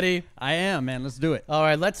you ready? I am, man. Let's do it. All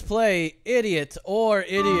right, let's play idiot or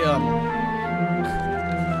idiom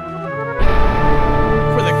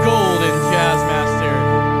for the golden jazz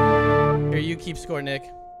master. Here, you keep score, Nick.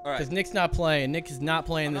 All right. Because Nick's not playing. Nick is not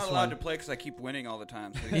playing I'm this not allowed one. to play because I keep winning all the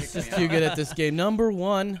time. So they He's kick me just out. too good at this game. Number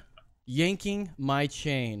 1, yanking my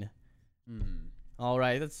chain. All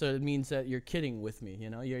right, that means that you're kidding with me. You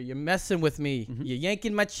know, you're messing with me. You're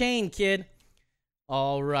yanking my chain, kid.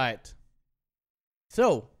 All right.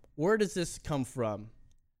 So, where does this come from?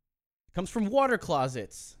 It comes from water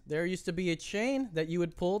closets. There used to be a chain that you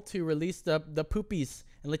would pull to release the poopies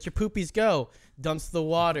and let your poopies go. Dumps the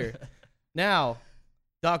water. Now,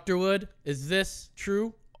 Dr. Wood, is this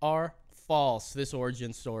true or false, this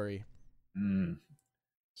origin story?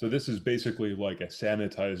 So this is basically like a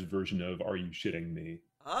sanitized version of "Are you shitting me?"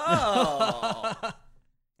 Oh.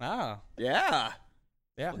 Ah. Yeah.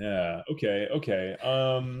 Yeah. Yeah. Okay.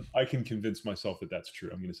 I can convince myself that that's true.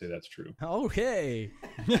 I'm going to say that's true. Okay.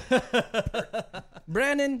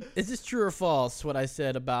 Brandon, is this true or false, what I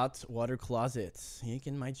said about water closets?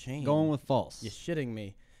 Yanking my chain. Going with false. You're shitting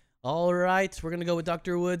me. All right, we're gonna go with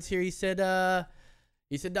Dr. Woods here. He said, what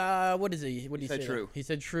is he? What did he said say? true. He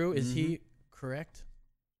said true. Is he correct?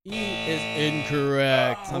 He is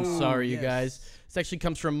incorrect. I'm sorry, you guys. This actually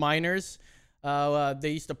comes from miners. They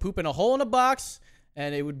used to poop in a hole in a box,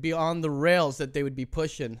 and it would be on the rails that they would be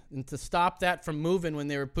pushing. And to stop that from moving when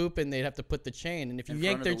they were pooping, they'd have to put the chain. And if you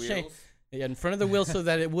yank their chain, in front of the wheel so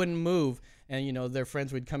that it wouldn't move, and you know their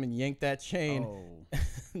friends would come and yank that chain,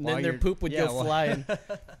 and then their poop would go flying.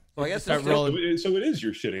 Well, I guess start still, rolling. So it is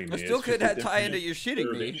you're shitting me. it still It's could just a tie different into you shitting me.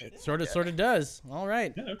 derivation. Sort of does. All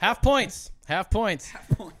right. Yeah, okay. Half points. Half points.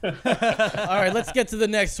 All right, let's get to the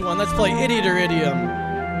next one. Let's play idiot or idiom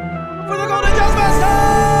for the Golden Jazz Master.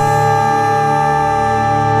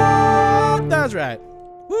 That's right.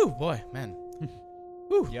 Woo, boy, man.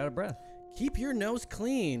 Woo. You out of breath. Keep your nose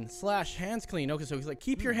clean / hands clean. Okay, so he's like,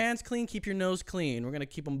 keep your hands clean, keep your nose clean. We're gonna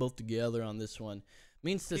keep them both together on this one.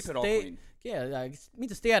 Means to Keep stay. it all clean. Yeah, means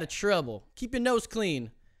to stay out of trouble. Keep your nose clean.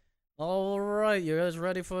 All right, you guys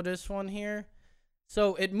ready for this one here?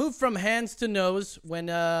 So it moved from hands to nose when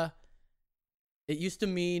it used to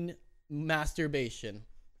mean masturbation.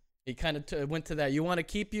 It kind of went to that. You want to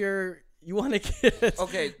keep your. You want to get.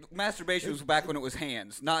 Okay, masturbation was back when it was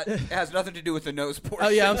hands. It has nothing to do with the nose portion. Oh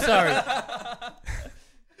yeah, I'm sorry.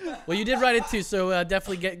 Well, you did write it too, so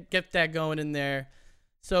definitely get that going in there.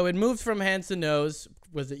 So it moved from hands to nose.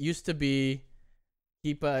 Was it used to be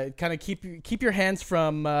keep your hands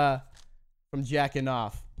from jacking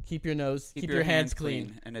off. Keep your nose, keep your hands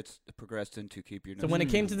clean. And it's progressed into keep your nose. So when it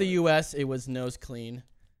came to the U.S., it was nose clean.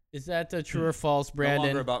 Is that true or false, No Brandon?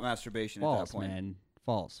 longer about masturbation False, at that point. man.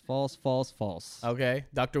 False. False. False. False. Okay,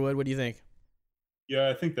 Dr. Wood, what do you think? Yeah,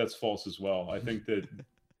 I think that's false as well. I think that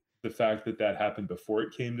the fact that happened before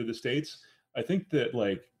it came to the States, I think that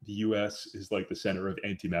like the US is like the center of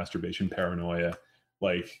anti-masturbation paranoia.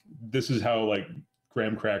 Like this is how like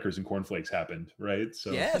graham crackers and cornflakes happened, right?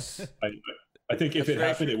 So Yes. I think if That's it very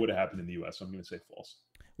happened, true. it would have happened in the US. So I'm going to say false.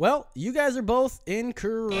 Well, you guys are both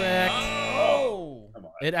incorrect. Oh. Come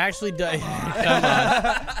on. It actually does. Come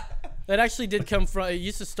on. That actually did come from. It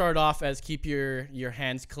used to start off as keep your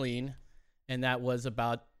hands clean, and that was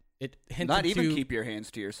about it. Hinted Not even to, keep your hands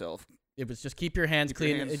to yourself. It was just keep your hands Keep your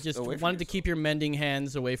clean. hands It just away from wanted to yourself. keep your mending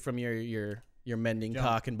hands away from your mending Jump.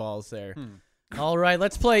 cock and balls there. All right,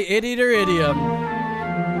 let's play idiot or idiom.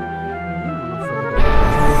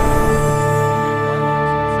 So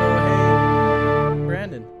hey,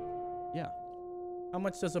 Brandon, Yeah. how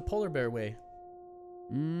much does a polar bear weigh?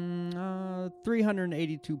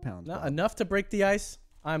 382 pounds. Not Bob. enough to break the ice.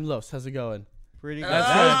 I'm Los. How's it going? Pretty good. That's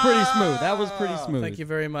That was right. pretty smooth. That was pretty smooth. Thank you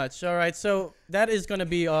very much. All right, so that is going to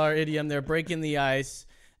be our idiom there, breaking the ice.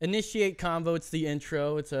 Initiate convo, it's the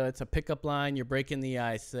intro. It's a pickup line. You're breaking the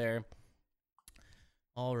ice there.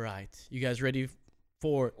 All right. You guys ready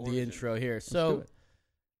for the Origin. intro here? do So it.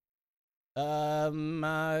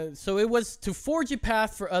 So it was to forge a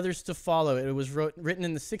path for others to follow. It was written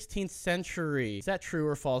in the 16th century. Is that true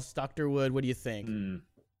or false? Dr. Wood, what do you think?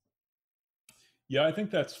 Yeah, I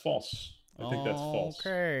think that's false. I think that's false.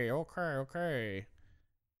 Okay.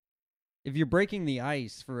 If you're breaking the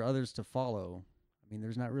ice for others to follow, I mean,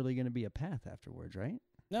 there's not really going to be a path afterwards, right?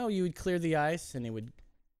 No, you would clear the ice and it would...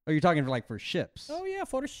 Oh, you're talking for ships. Oh, yeah,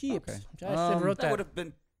 for the ships. Okay. I wrote that would have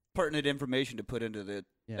been pertinent information to put into the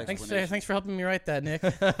explanation. Thanks for helping me write that, Nick.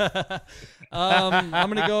 I'm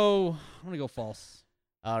gonna go false.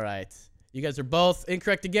 All right. You guys are both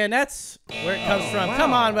incorrect again. That's where it comes from. Wow.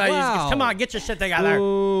 Come on, buddy. Come on, get your shit together.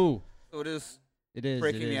 Ooh. So it is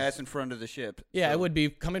breaking the ice in front of the ship. Yeah, so. It would be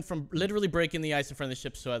coming from literally breaking the ice in front of the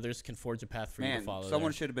ship so others can forge a path for you to follow.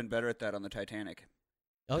 Someone should have been better at that on the Titanic.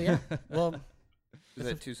 Oh, yeah. Well, is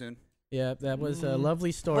that too soon? Yeah, that was a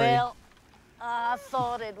lovely story. Well, I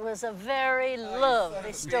thought it was a very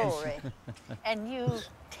lovely story. And you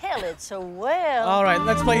tell it so well. All right,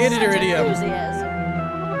 let's play Idiot or Idiom.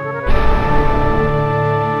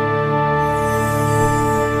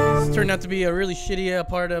 This turned out to be a really shitty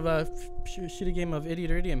part of a shitty game of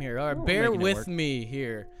Idiot or Idiom here. All right, bear with me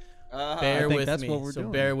here. Bear with me. What we're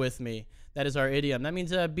doing. Bear with me. That is our idiom. That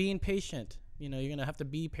means being patient. You know, you're going to have to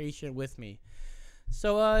be patient with me.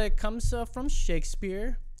 So it comes from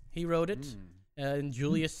Shakespeare. He wrote it in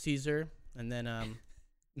Julius Caesar. And then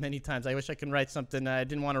many times, I wish I could write something. I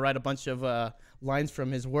didn't want to write a bunch of lines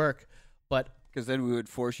from his work, but... Because then we would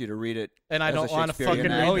force you to read it. And I don't want to fucking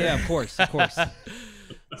read it. Oh, yeah, of course.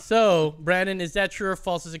 So, Brandon, is that true or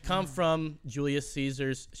false? Does it come from Julius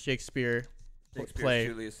Caesar's Shakespeare play?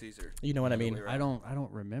 Julius Caesar. You know what I mean? I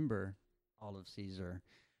don't remember all of Caesar.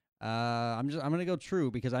 I'm gonna go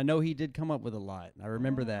true because I know he did come up with a lot. I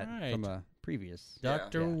remember that from a previous.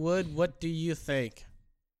 Dr. Wood, what do you think?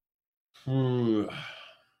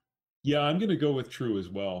 Yeah, I'm gonna go with true as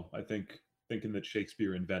well. I think thinking that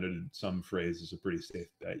Shakespeare invented some phrase is a pretty safe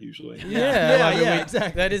bet usually.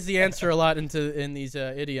 Exactly. That is the answer a lot in these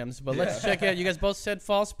idioms. But let's check it out. You guys both said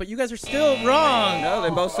false, but you guys are still wrong. No,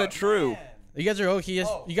 they both said true. You guys are okay. You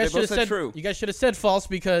guys should have said true. You guys should have said false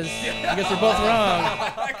because you guys were both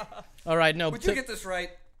wrong. All right, no. Would you get this right?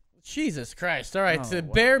 Jesus Christ! All right, to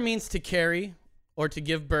bear means to carry, or to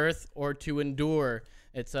give birth, or to endure.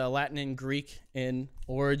 It's Latin and Greek in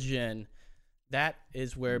origin. That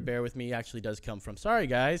is where "bear with me" actually does come from. Sorry,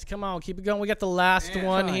 guys. Come on, keep it going. We got the last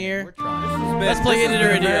one here. We're trying. Let's play Idiot or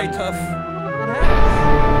Idiom. Very tough.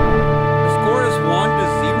 The score is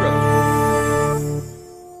 1-0.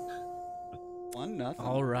 1-0.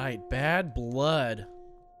 All right, Bad Blood.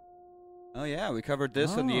 Oh yeah, we covered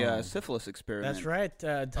this in the syphilis experiment. That's right,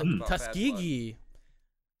 Tuskegee.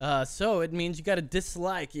 So it means you got a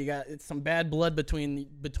dislike. It's some bad blood between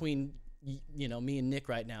me and Nick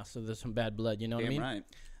right now. So there's some bad blood. You know what I mean? Right.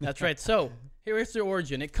 That's right. So here's the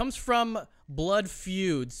origin. It comes from blood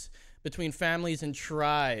feuds between families and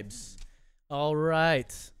tribes. All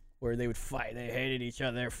right, where they would fight. They hated each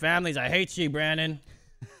other. Families. I hate you, Brandon.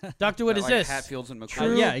 Dr. What is this? Hatfields and McCoys.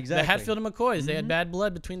 True. Yeah, exactly. The Hatfield and McCoys. They had bad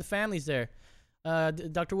blood between the families there.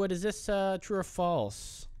 Dr. Wood, is this true or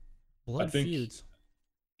false? Blood feuds.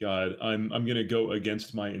 God, I'm gonna go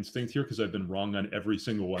against my instinct here because I've been wrong on every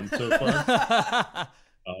single one so far.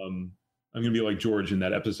 I'm gonna be like George in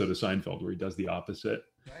that episode of Seinfeld where he does the opposite.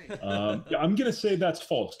 Right. I'm gonna say that's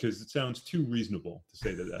false because it sounds too reasonable to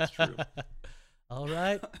say that that's true. All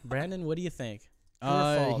right, Brandon, what do you think? True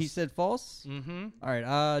or false? He said false? Mm-hmm. All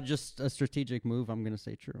right, just a strategic move. I'm going to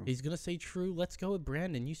say true. He's going to say true. Let's go with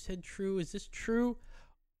Brandon. You said true. Is this true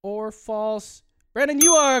or false? Brandon,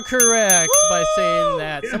 you are correct by saying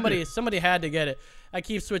that. Somebody had to get it. I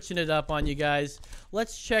keep switching it up on you guys.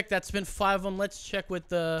 Let's check. That's been 5 of them. Let's check with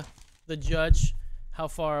the judge. How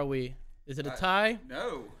far are we? Is it a tie?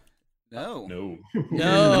 No. No.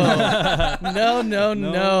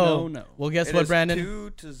 Well, guess what, Brandon?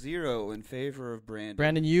 2-0 in favor of Brandon.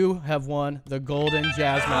 Brandon, you have won the Golden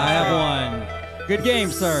Jasmine. I have won. Good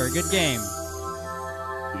game, sir. Good game.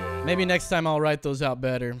 Maybe next time I'll write those out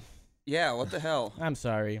better. Yeah, what the hell? I'm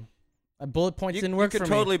sorry. Bullet points didn't work for me. You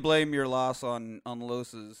could totally blame your loss on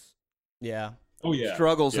Los's. Yeah. Oh yeah.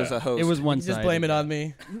 Struggles as a host. It was one-sided. Just blame it on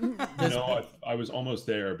me. I was almost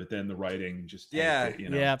there, but then the writing just Yeah,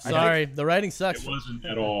 sorry. The writing sucks. It wasn't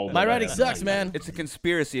at all. My writing sucks, man. It's a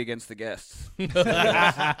conspiracy against the guests.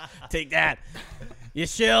 Take that. You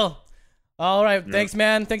shill. All right, thanks,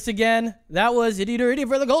 man. Thanks again. That was Idiot or Idiom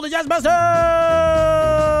for the Golden Jazz Master.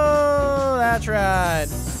 That's right.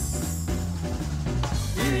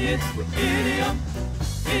 Idiot, idiom,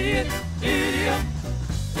 idiot, idiom,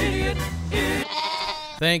 idiot, idiot.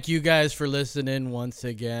 Thank you guys for listening once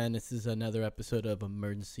again. This is another episode of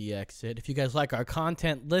Emergency Exit. If you guys like our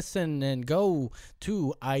content, listen and go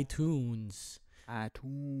to iTunes.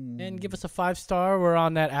 And give us a 5-star. We're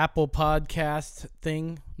on that Apple podcast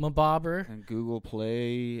thing, Mabobber. And Google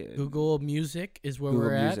Play. Google Music is where Google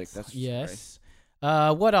we're at. Music, that's yes.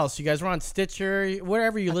 What else? You guys were on Stitcher,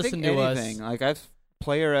 wherever you listen to anything. us. Like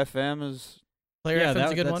Player FM is. Player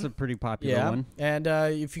FM's a good that's one. a pretty popular one. And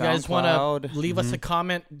if you guys want to leave us a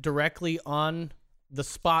comment directly on the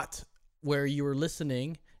spot where you were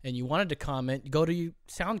listening and you wanted to comment, go to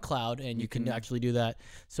SoundCloud and you can actually do that.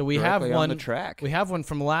 So we have one on the track. We have one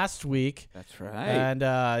from last week. That's right. And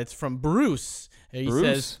it's from Bruce. He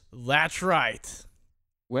says, "That's right."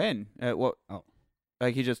 When? What? Oh,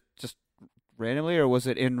 like he just randomly, or was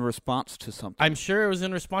it in response to something? I'm sure it was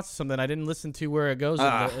in response to something. I didn't listen to where it goes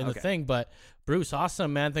in the thing, but Bruce,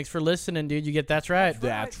 awesome, man. Thanks for listening, dude. You get that's right.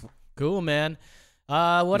 That's cool, man.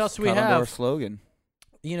 What else do we have? Our slogan.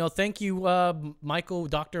 Thank you,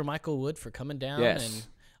 Dr. Michael Wood, for coming down and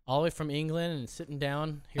all the way from England and sitting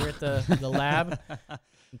down here at the lab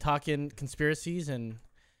and talking conspiracies and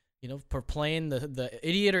for playing the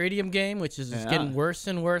idiot or idiom game, which is just getting worse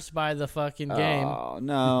and worse by the fucking game. Oh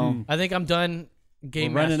no! I think I'm done.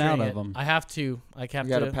 We're running out of them. I have to. You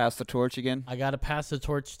got to pass the torch again. I got to pass the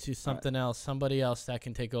torch to something else, somebody else that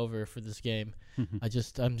can take over for this game. I'm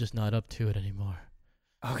just not up to it anymore.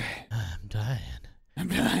 Okay. I'm dying.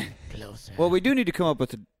 Closer. Well, we do need to come up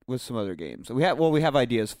with some other games. We have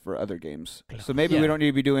ideas for other games. So maybe we don't need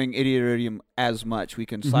to be doing Idiot or Idiom as much. We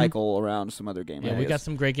can cycle around some other games. Yeah, we got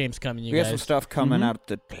some great games coming. We got some stuff coming out of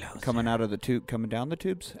the tube, coming down the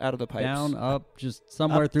tubes, out of the pipes, down, up, just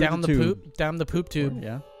somewhere through down the tube, down the poop tube.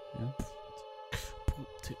 Yeah.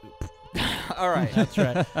 All right, that's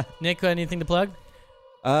right. Nick, anything to plug?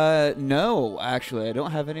 No, actually, I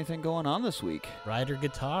don't have anything going on this week. Ryder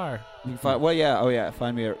Guitar. You can find,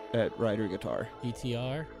 find me at Ryder Guitar.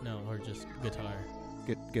 ETR? No, or just guitar.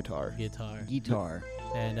 Guitar.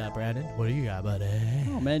 And Brandon, what do you got, buddy?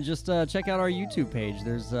 Oh man, just check out our YouTube page.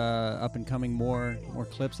 There's up and coming more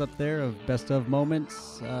clips up there of best of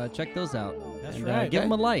moments. Check those out. That's and, right. Give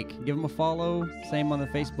them a like, give them a follow. Same on the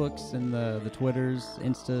Facebooks and the Twitters,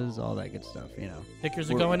 Instas, all that good stuff.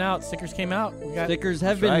 Stickers are going out. Stickers came out. Stickers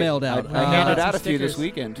have been mailed out. I handed out a few this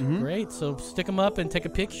weekend. Great. So stick them up and take a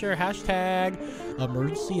picture. Hashtag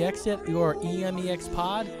Emergency Exit or EMEX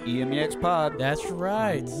Pod. EMEX Pod. That's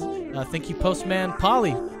right. Thank you, Postman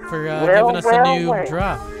Polly, for giving us a new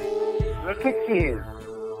drop. Look at you.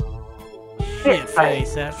 Shit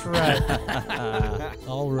face, that's right.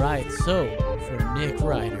 All right, so for Nick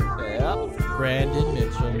Ryder, Brandon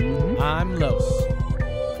Mitchell, I'm Los.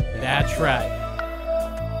 That's right.